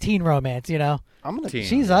 what? Teen romance, you know? I'm gonna. Teen.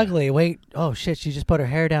 She's Yeah. ugly. Wait. Oh, shit. She just put her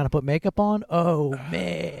hair down and put makeup on? Oh,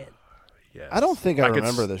 man. Yes. I don't think I could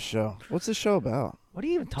remember this show. What's this show about? What are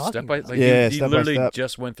you even talking Step by about? like Yeah, you Step by literally Step.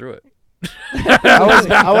 just went through it.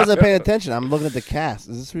 I wasn't paying attention. I'm looking at the cast.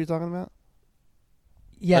 Is this who you're talking about?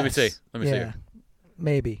 Yes. Let me see.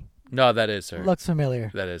 Maybe. No, that is her. Looks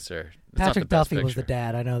familiar. That is her. It's not Patrick the best Duffy was the picture.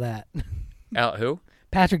 dad. I know that. Who?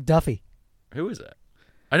 Patrick Duffy. Who is that?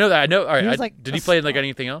 I know that. I know. All right. He was like did he a play in like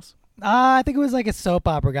anything else? I think it was like a soap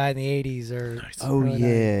opera guy in the 80s or. Nice. Oh early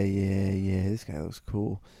 90s. yeah. This guy looks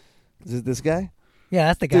cool. Is it this guy? Yeah,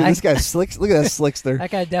 that's the Dude, guy. this guy's slick. Look at that slickster. That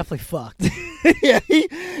guy definitely fucked. Yeah,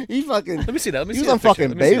 he fucking. Let me see that. Let me He see was on that picture.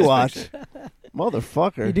 fucking Let me see this Baywatch. picture.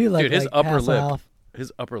 Motherfucker. You do look Dude, his like upper lip. Hasselhoff.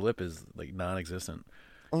 His upper lip is like non-existent.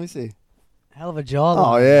 Let me see. Hell of a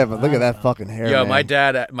jaw. Oh yeah, but look at that fucking hair. Yo,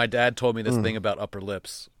 man. my dad told me this thing about upper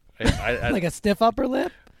lips. Like a stiff upper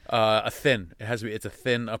lip a thin. It has to be. It's a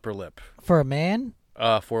thin upper lip. for a man.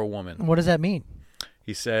 For a woman. What does that mean?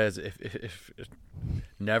 He says if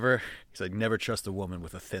never. He's like never trust a woman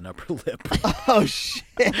with a thin upper lip, Oh shit.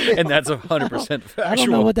 and that's 100% factual. I don't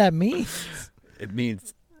know what that means. It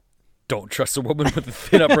means don't trust a woman with a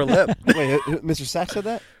thin upper lip. Wait, Mr. Sack said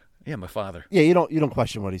that? Yeah, my father. Yeah, you don't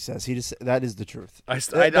question what he says. He just that is the truth. I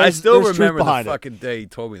still There's truth remember the behind it. fucking day he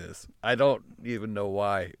told me this. I don't even know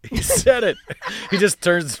why he said it. He just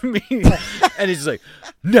turns to me and he's just like,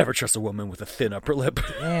 "Never trust a woman with a thin upper lip."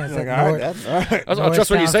 Man, it's He's like, like all right, Dad. All right. I'll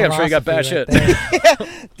trust what you say. I'm sure you got bad shit.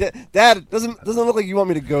 Dad doesn't look like you want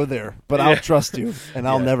me to go there, but I'll trust you, and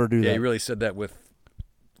I'll never do Yeah, that. he really said that with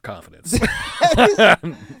confidence.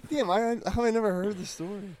 Damn, how I never heard the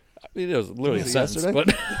story. I mean, it was literally a Was it sentence,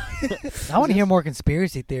 yesterday? but I want to hear more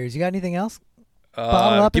conspiracy theories. You got anything else?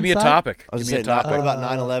 Bottle up give me a inside? topic. I was Give me a saying, topic. what about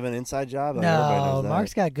 9/11 inside job? Like, everybody No, knows that.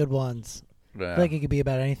 Mark's got good ones. Yeah. I feel like it could be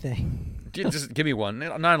about anything. Just give me one.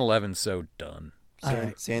 9/11's so done. All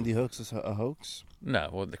right. Sandy Hook is a hoax. No,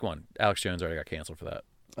 well, come on. Alex Jones already got canceled for that.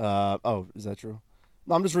 Oh, is that true?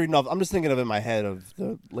 No, I'm just reading off. I'm just thinking of in my head of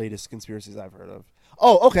the latest conspiracies I've heard of.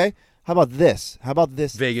 Oh, okay. How about this?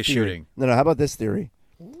 Vegas theory? shooting. No. How about this theory?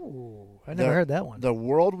 Ooh, I never heard that one. The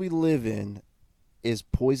world we live in is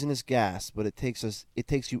poisonous gas, but it takes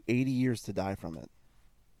you 80 years to die from it.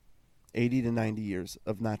 80 to 90 years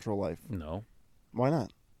of natural life. No. Why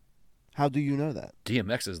not? How do you know that?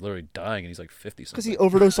 DMX is literally dying and he's like 50 something. Because he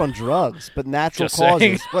overdosed on drugs, but natural Just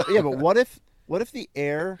saying. causes. But what if the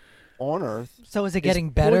air on Earth? So is it It's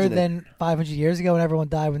getting better poisonous. than 500 years ago when everyone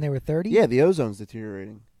died when they were 30? Yeah, the ozone's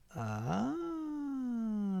deteriorating. Ah,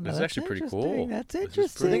 This is that's actually pretty interesting. cool. That's This is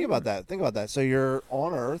interesting. So think about that. So you're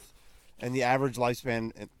on Earth, and the average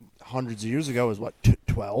lifespan hundreds of years ago was what,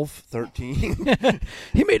 12, 13?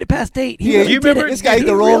 He made it past 8. He Yeah, really you did remember- it. This guy ate He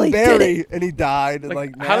the wrong really did berry, it. and he died. And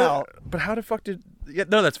like how now, how the fuck did? Yeah,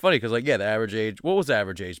 no, that's funny because the average age. What was the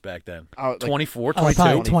average age back then? Like, 24, Oh, 22.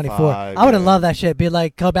 probably 24. 25, I would have yeah. loved that shit. Be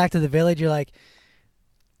like, go back to the village. You're like,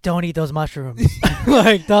 don't eat those mushrooms.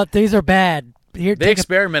 Like, these are bad. Here, They take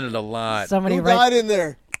experimented a lot. somebody who write, died in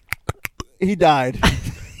there? He died.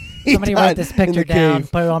 He somebody died write this in picture the down,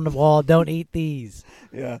 cave. put it on the wall. Don't eat these.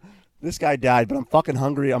 Yeah, this guy died, but I'm fucking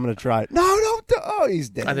hungry. I'm gonna try it. No, don't Oh, he's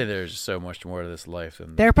dead. I think there's so much more to this life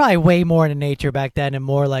than They're probably way more into nature back then, and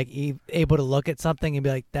more like able to look at something and be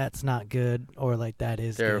like, "That's not good," or like, "That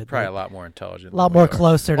is." they're good. probably Like, a lot more intelligent. a lot than we more are.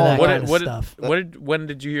 closer to that kind of stuff. When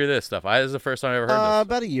did you hear this stuff? This is the first time I ever heard this.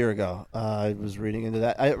 About a year ago, I was reading into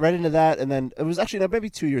that. I read into that, and then it was actually maybe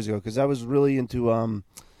 2 years ago because I was really into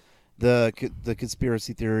the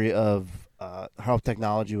conspiracy theory of how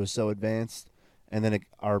technology was so advanced, and then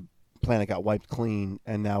our planet got wiped clean,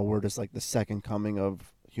 and now we're just like the second coming of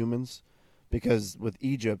humans. Because with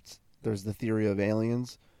Egypt, there's the theory of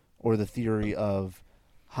aliens, or the theory of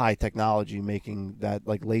high technology making that,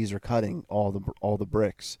 like laser cutting all the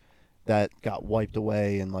bricks that got wiped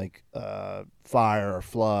away in like fire or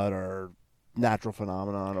flood or natural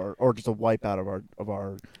phenomenon or just a wipe out of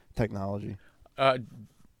our technology. I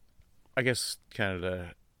guess kind of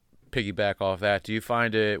to piggyback off that, do you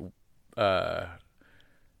find it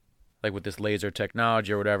like with this laser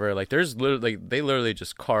technology or whatever, like there's literally they literally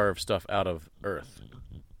just carve stuff out of earth,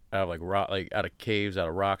 out of like rock, like out of caves, out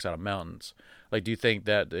of rocks, out of mountains. Like, do you think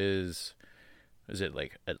that is it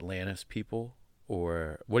like Atlantis people,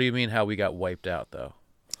 or what do you mean how we got wiped out though?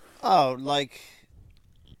 Oh, like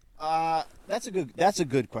that's a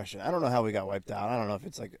good question. I don't know how we got wiped out. I don't know if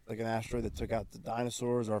it's like an asteroid that took out the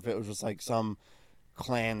dinosaurs, or if it was just like some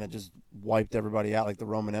clan that just wiped everybody out, like the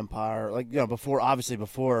Roman Empire, like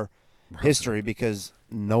before history, because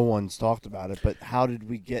no one's talked about it. But how did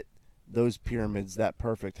we get those pyramids that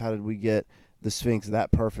perfect? How did we get the Sphinx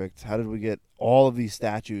that perfect? How did we get all of these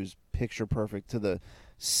statues picture perfect to the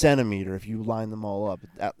centimeter if you line them all up?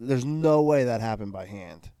 There's no way that happened by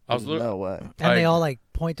hand. There's no way. And they all like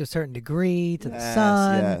point to a certain degree to the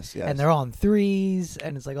sun. Yes. And they're all in threes,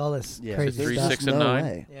 and it's like all this crazy 3, stuff. 6, and 9.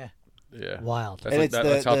 Way. Yeah. Wild. That's,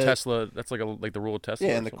 that's how Tesla. That's like the rule of Tesla.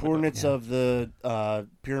 Yeah, and the coordinates like of the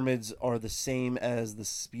pyramids are the same as the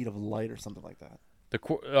speed of light, or something like that.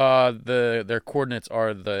 Their coordinates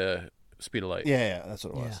are the speed of light. Yeah, that's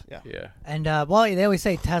what it was. Yeah. And they always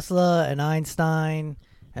say Tesla and Einstein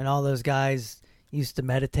and all those guys used to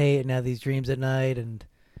meditate and have these dreams at night and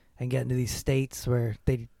get into these states where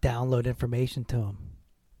they download information to them.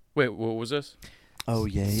 Wait, what was this? Oh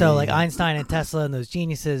yeah. So like Einstein and Tesla and those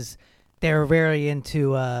geniuses, they were very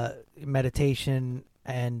into meditation,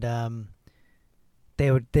 and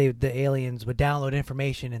the aliens would download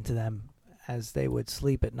information into them as they would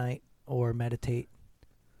sleep at night or meditate,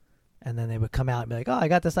 and then they would come out and be like, "Oh, I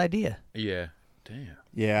got this idea." Yeah. Damn.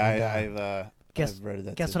 Yeah, And, I've read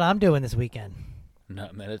that. Guess too. what I'm doing this weekend?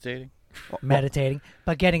 Not meditating. Meditating,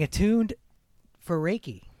 but getting attuned for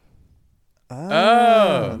Reiki.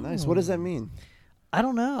 Oh, nice. What does that mean? I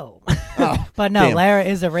don't know. Oh, But no, damn. Lara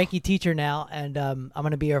is a Reiki teacher now, and I'm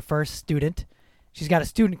going to be her first student. She's got a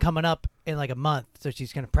student coming up in like a month, so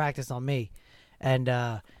she's going to practice on me. And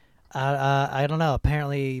I don't know.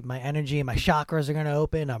 Apparently, my energy and my chakras are going to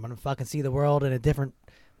open. I'm going to fucking see the world in a different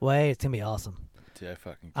way. It's going to be awesome. Dude, I'm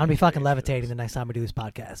going to be fucking levitating the next time we do this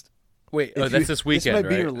podcast. Wait, that's this weekend, This might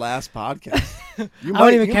right? be your last podcast. I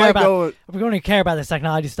don't even care about. We don't even care about this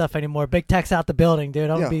technology stuff anymore. Big Tech's out the building, dude.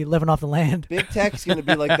 I'm gonna be living off the land. Big Tech's gonna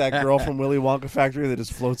be like that girl from Willy Wonka factory that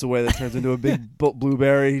just floats away, that turns into a big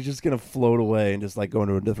blueberry. He's just gonna float away and just like go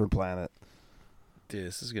into a different planet. Dude,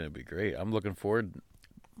 this is gonna be great. I'm looking forward.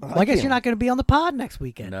 Well, I guess you're not gonna be on the pod next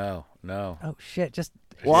weekend. No. Oh shit! Just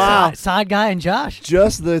wow. Side guy and Josh.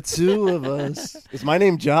 Just the two of us. Is my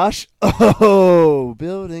name Josh? Oh,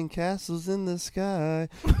 building castles in the sky.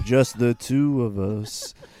 Just the two of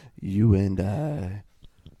us, you and I.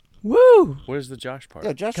 Woo! Where's the Josh part?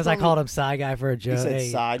 Yeah, Josh. Because I called him side guy for a joke. said Hey,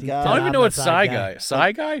 side he guy? said I don't even I'm know the what side guy.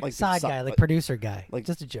 Side guy? Like side guy, like producer guy. like-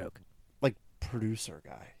 just a joke. Like producer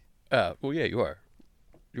guy. Well, yeah, you are.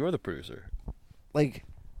 You are the producer. Like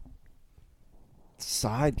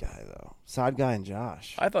side guy though. Side guy and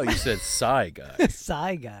Josh. I thought you said side guy.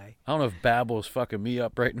 Side guy. I don't know if Babbel's fucking me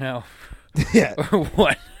up right now Yeah. or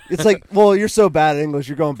what. It's like, well, you're so bad at English,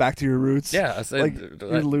 you're going back to your roots. Yeah, I said, Like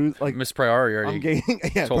you're like Miss Priori I'm already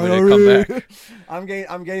getting told me to come back.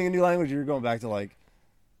 I'm getting a new language. You're going back to like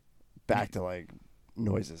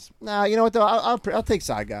noises. Nah, you know what though? I'll take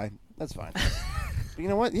side guy. That's fine. But you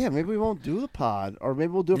know what? Yeah, maybe we won't do the pod, or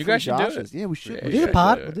maybe we'll do it You for guys should do Josh's. it. Yeah, we should. Yeah, We'll we do should. the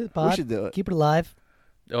pod. do it. We'll do the pod. We should do it. Keep it alive.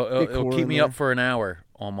 It'll keep me Core up for an hour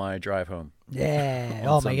on my drive home. Yeah. On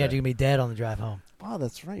Oh my Sunday. god, you're gonna be dead on the drive home. Wow,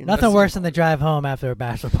 that's right. Nothing worse than the drive home after a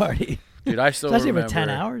bachelor party. Dude, I still Especially remember. for 10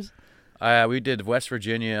 hours. We did West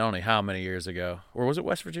Virginia. I don't know how many years ago, or was it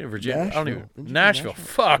West Virginia? Virginia. I don't even. Didn't you do Nashville.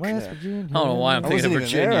 Fuck. West Yeah. Virginia. I don't know why I'm I thinking of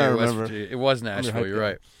wasn't even Virginia. there, I or West remember. Virginia. It was Nashville. You're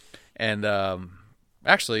right. And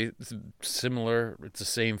actually, it's similar. It's the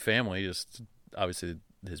same family, just obviously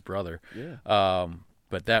his brother. Yeah.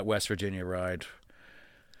 But that West Virginia ride,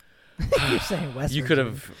 You're saying West you Virginia. could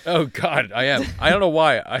have. Oh God, I am. I don't know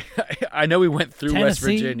why. I know we went through West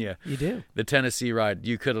Tennessee? Virginia. You do. The Tennessee ride.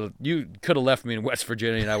 You could have left me in West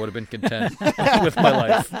Virginia, and I would have been content with my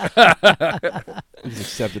life. He's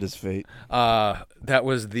accepted his fate. That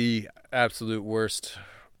was the absolute worst.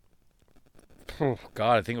 Oh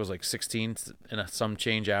God, I think it was like 16 and some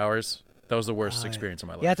change hours. That was the worst experience of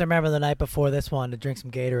my life. You have to remember the night before this one to drink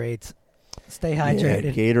some Gatorades. Stay hydrated.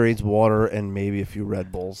 Yeah, Gatorades, water, and maybe a few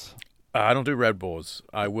Red Bulls. I don't do Red Bulls.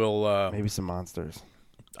 I will. Maybe some Monsters.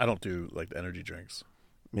 I don't do like the energy drinks.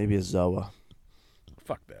 Maybe a Zoa.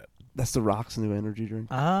 Fuck that. That's the Rock's new energy drink.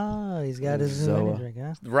 Oh, he's got his new Zoa. energy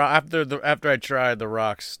drink, huh? After I tried the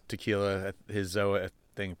Rock's tequila, his Zoa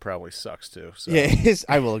thing probably sucks too. So. Yeah,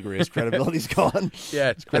 I will agree. His credibility's gone. Yeah,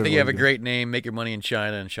 I think you have a great name. Make your money in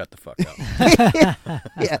China and shut the fuck up.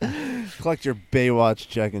 Yeah, collect your Baywatch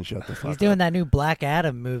check and shut the fuck up. He's doing that new Black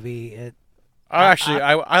Adam movie. I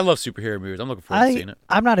love superhero movies. I'm looking forward to seeing it.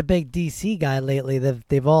 I'm not a big DC guy lately.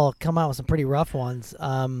 They've all come out with some pretty rough ones.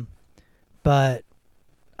 But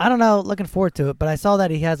I don't know. Looking forward to it. But I saw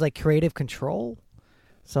that he has like creative control,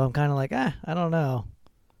 so I'm kind of like, I don't know.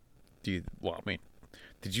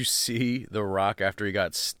 Did you see The Rock after he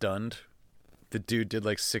got stunned? The dude did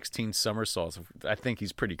like 16 somersaults. I think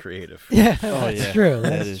he's pretty creative. Yeah, that's true. That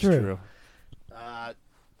That's is true.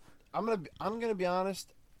 I'm gonna be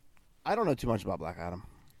honest. I don't know too much about Black Adam.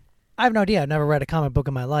 I have no idea. I've never read a comic book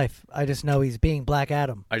in my life. I just know he's being Black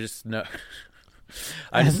Adam. I just know.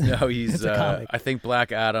 I just know he's. It's a comic. I think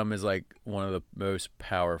Black Adam is like one of the most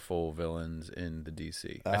powerful villains in the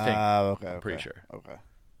DC. I think. Okay. I'm pretty sure. Okay.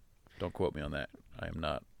 Don't quote me on that. I am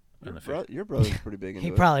not. Your brother's pretty big into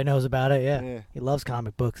He it. probably knows about it. Yeah. Yeah. He loves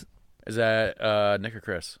comic books. Is that Nick or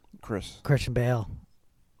Chris? Christian Bale.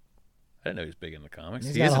 I didn't know he was big into comics.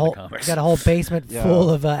 He's He got is a in whole, the comics. he's got a whole basement Yeah.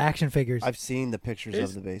 full of action figures. I've seen the pictures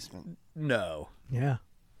of the basement. No. Yeah.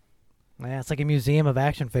 Yeah, it's like a museum of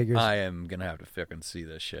action figures. I am gonna have to fucking see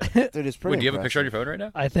this shit. Dude, it's pretty. Wait, do you have a picture on your impressive. phone right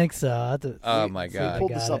now? I think so. I'll have to Oh see- my see if God. I I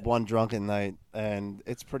pulled got this it. up one drunken night, and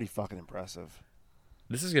it's pretty fucking impressive.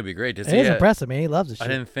 This is gonna be great. It is impressive, man. He loves this I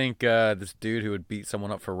shit. didn't think this dude who would beat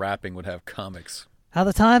someone up for rapping would have comics. How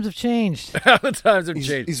the times have changed. How the times have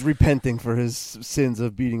changed. He's repenting for his sins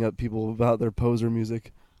of beating up people about their poser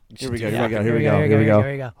music. Here we go. Yeah. Here we go. Here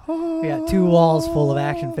we go. We got 2 walls full of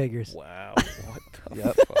action figures. Wow. What the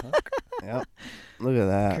Yep. fuck? Yep. Look at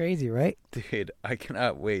that. Crazy, right? Dude, I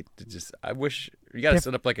cannot wait to just. I wish you gotta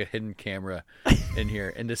set up like a hidden camera in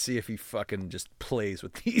here and to see if he fucking just plays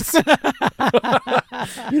with these.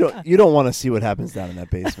 You don't want to see what happens down in that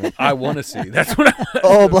basement. I want to see. That's what.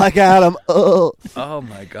 Oh, Black Adam. Oh. Oh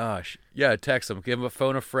my gosh. Yeah, text him. Give him a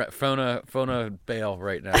phone a bail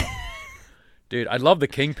right now. Dude, I love the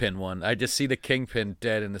Kingpin one. I just see the Kingpin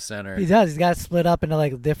dead in the center. He does. He's got it split up into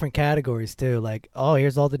like different categories too. Like, oh,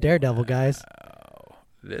 here's all the Daredevil guys.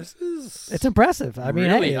 This is. It's impressive. I mean,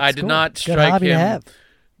 really, hey, it's I did cool. not Good strike hobby to him. have.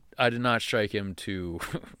 I did not strike him to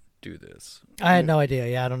do this. I had no idea.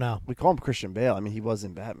 Yeah, I don't know. We call him Christian Bale. I mean, he was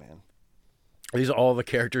in Batman. These are all the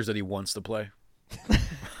characters that he wants to play.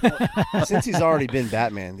 Since he's already been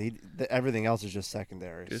Batman, everything else is just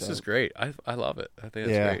secondary. This so. is great. I love it. I think that's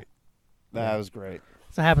Yeah. great. That was great.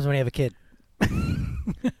 That's what happens when you have a kid.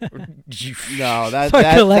 No, Start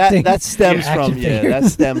collecting that stems action from figures. that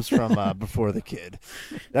stems from before the kid.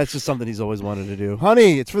 That's just something he's always wanted to do.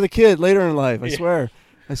 Honey, it's for the kid later in life. I swear.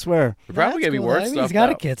 We're probably That's gonna be cool. worse I mean, stuff. he's got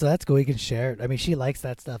a out. kid, so that's cool. He can share it. I mean, she likes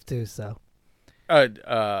that stuff too. So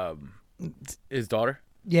His daughter.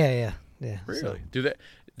 yeah. Really? So.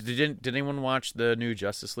 Did anyone watch the new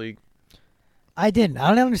Justice League? I didn't. I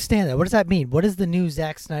don't understand that. What does that mean? What does the new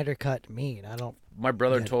Zack Snyder cut mean? I don't. My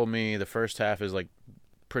brother Yeah. told me the first half is like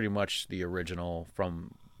pretty much the original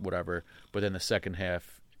from whatever, but then the second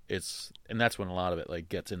half and that's when a lot of it like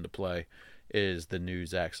gets into play, is the new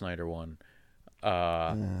Zack Snyder one.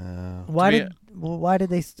 Why did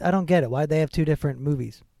they? I don't get it. Why did they have 2 different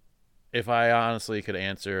movies? If I honestly could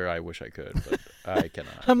answer, I wish I could, but I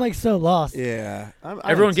cannot. I'm like so lost. Yeah.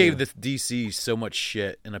 Everyone gave this DC so much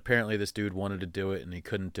shit, and apparently this dude wanted to do it and he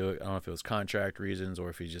couldn't do it. I don't know if it was contract reasons or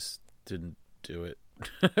if he just didn't do it.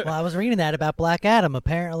 Well, I was reading that about Black Adam.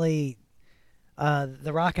 Apparently,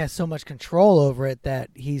 The Rock has so much control over it that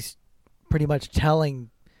he's pretty much telling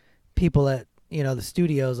people at the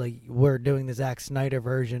studios like we're doing the Zack Snyder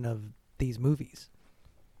version of these movies.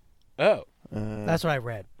 Oh, That's what I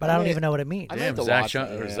read, but I don't even know what it means. I might damn! have to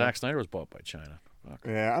watch Zack Snyder was bought by China. Fuck.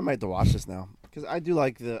 Yeah, I might have to watch this now because I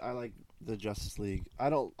like the Justice League. I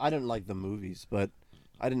didn't like the movies, but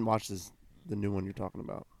I didn't watch the new one you're talking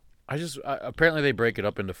about. Apparently they break it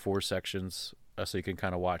up into 4 sections, so you can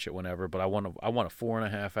kind of watch it whenever. But I want a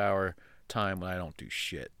 4.5 hour time when I don't do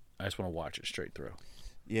shit. I just want to watch it straight through.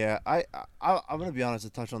 Yeah, I'm gonna be honest.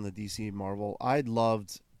 To touch on the DC Marvel, I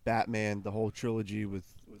loved Batman, the whole trilogy with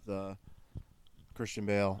Christian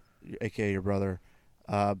Bale, aka your brother.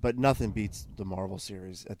 But nothing beats the Marvel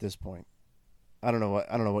series at this point. I don't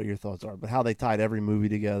know what your thoughts are, but how they tied every movie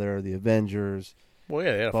together, the Avengers. Well,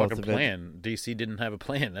 yeah, they had a fucking plan. DC didn't have a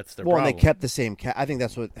plan. That's their problem. Well, and they kept the same cast. I think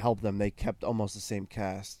that's what helped them. They kept almost the same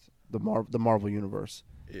cast, the Marvel universe.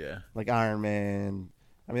 Yeah. Like Iron Man.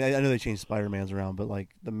 I mean, I know they changed Spider-Man's around, but like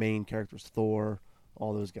the main characters, Thor,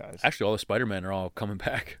 all those guys. Actually, all the Spider-Men are all coming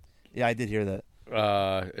back. Yeah, I did hear that.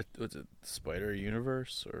 Was it Spider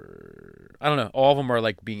Universe or I don't know. All of them are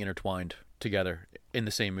like being intertwined together in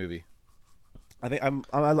the same movie. I think I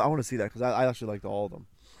want to see that because I actually liked all of them.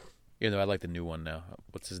 Even though I like the new one now.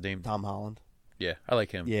 What's his name? Tom Holland. Yeah, I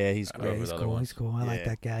like him. Yeah, he's great. He's cool. He's cool. I like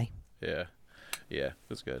that guy. Yeah,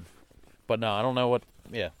 that's good. But no, I don't know what.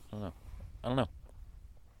 Yeah, I don't know.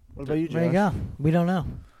 What about you, Josh? There you go. We don't know.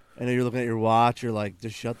 I know you're looking at your watch. You're like,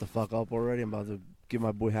 just shut the fuck up already. I'm about to give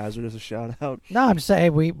my boy Hazardous a shout out. No, I'm just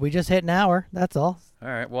saying we just hit an hour. That's all. All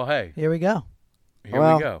right. Well, hey. Here we go. We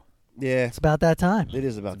go. Yeah. It's about that time. It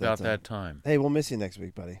is about that time. Hey, we'll miss you next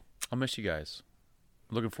week, buddy. I'll miss you guys.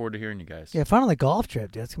 Looking forward to hearing you guys. Yeah, fun on the golf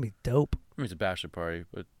trip, dude. That's going to be dope. I mean, it's a bachelor party,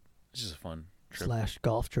 but it's just a fun trip. /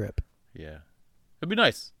 golf trip. Yeah. It'd be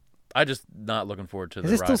nice. I just not looking forward to the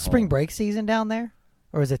ride Is it still spring home. break season down there?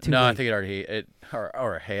 Or is it too late? I think it already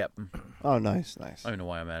or happened. Oh, nice. I don't even know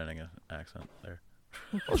why I'm adding an accent there.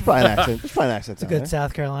 It's probably an accent. It's probably an accent. It's a good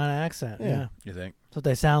South Carolina accent. Yeah. You think? That's what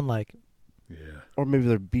they sound like. Yeah. Or maybe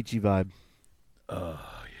they're beachy vibe. Yeah.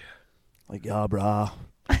 Like, yeah, brah.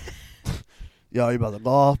 Yo, you about to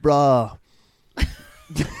golf, brah.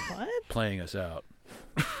 What? Playing us out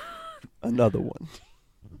Another one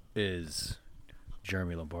is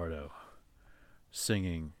Jeremy Lombardo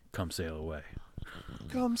singing "Come Sail Away."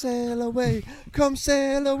 Come sail away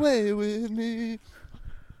with me.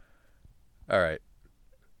 All right.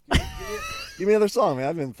 Give me another song, man.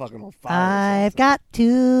 I've been fucking on fire. I've got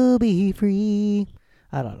to be free.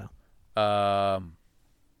 I don't know.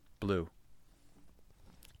 Blue.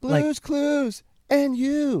 Blues Clues and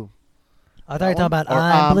you. I thought you were talking about Or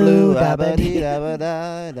I'm blue.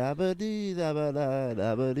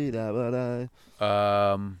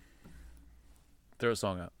 Throw a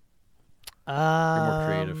song out. You're You're more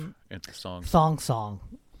creative into songs. Song.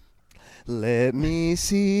 Let me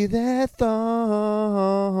see that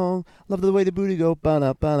thong. Love the way the booty go,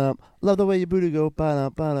 ba-da, ba-da. Love the way your booty go, ba-da,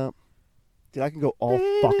 ba-da. Dude, I can go all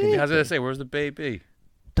fucking. How's it say? Where's the baby?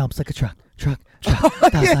 Dumps like a truck. Dumps like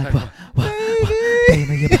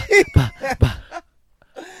baby,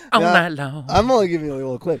 All night long. I'm only giving you a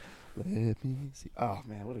little clip. Let me see. Oh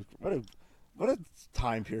man, what a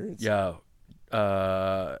time period. Yo,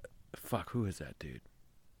 fuck, who is that dude?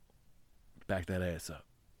 Back that ass up.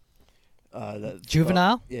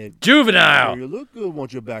 Juvenile? Yeah. Juvenile. Girl, you look good.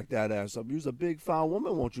 Won't you back that ass up? You's a big fine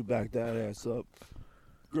woman. Won't you back that ass up?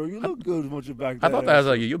 Girl, you look good. Won't you back that? I thought that was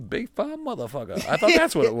like you big fine motherfucker. I thought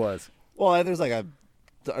that's what it was. Well, there's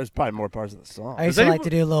probably more parts of the song. I used to like to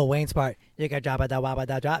do Lil Wayne's part. You can drop it, drop it like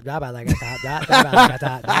a top, drop it like a top, drop it like a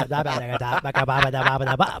top, drop it like a top.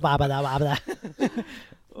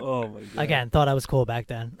 Oh my god! Again, thought I was cool back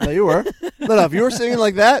then. No, you were. No, if you were singing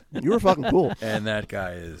like that, you were fucking cool. And that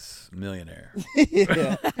guy is millionaire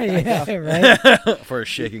Yeah. Yeah, right. for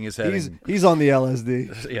shaking his head. He's on the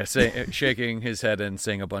LSD. Yeah, shaking his head and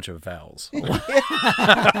saying a bunch of vowels. The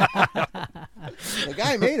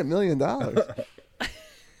guy made $1 million. Well,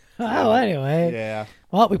 anyway. Yeah.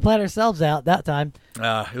 Well, we played ourselves out that time.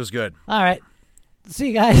 It was good. All right. See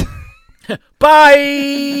you guys.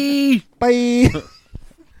 Bye. Bye.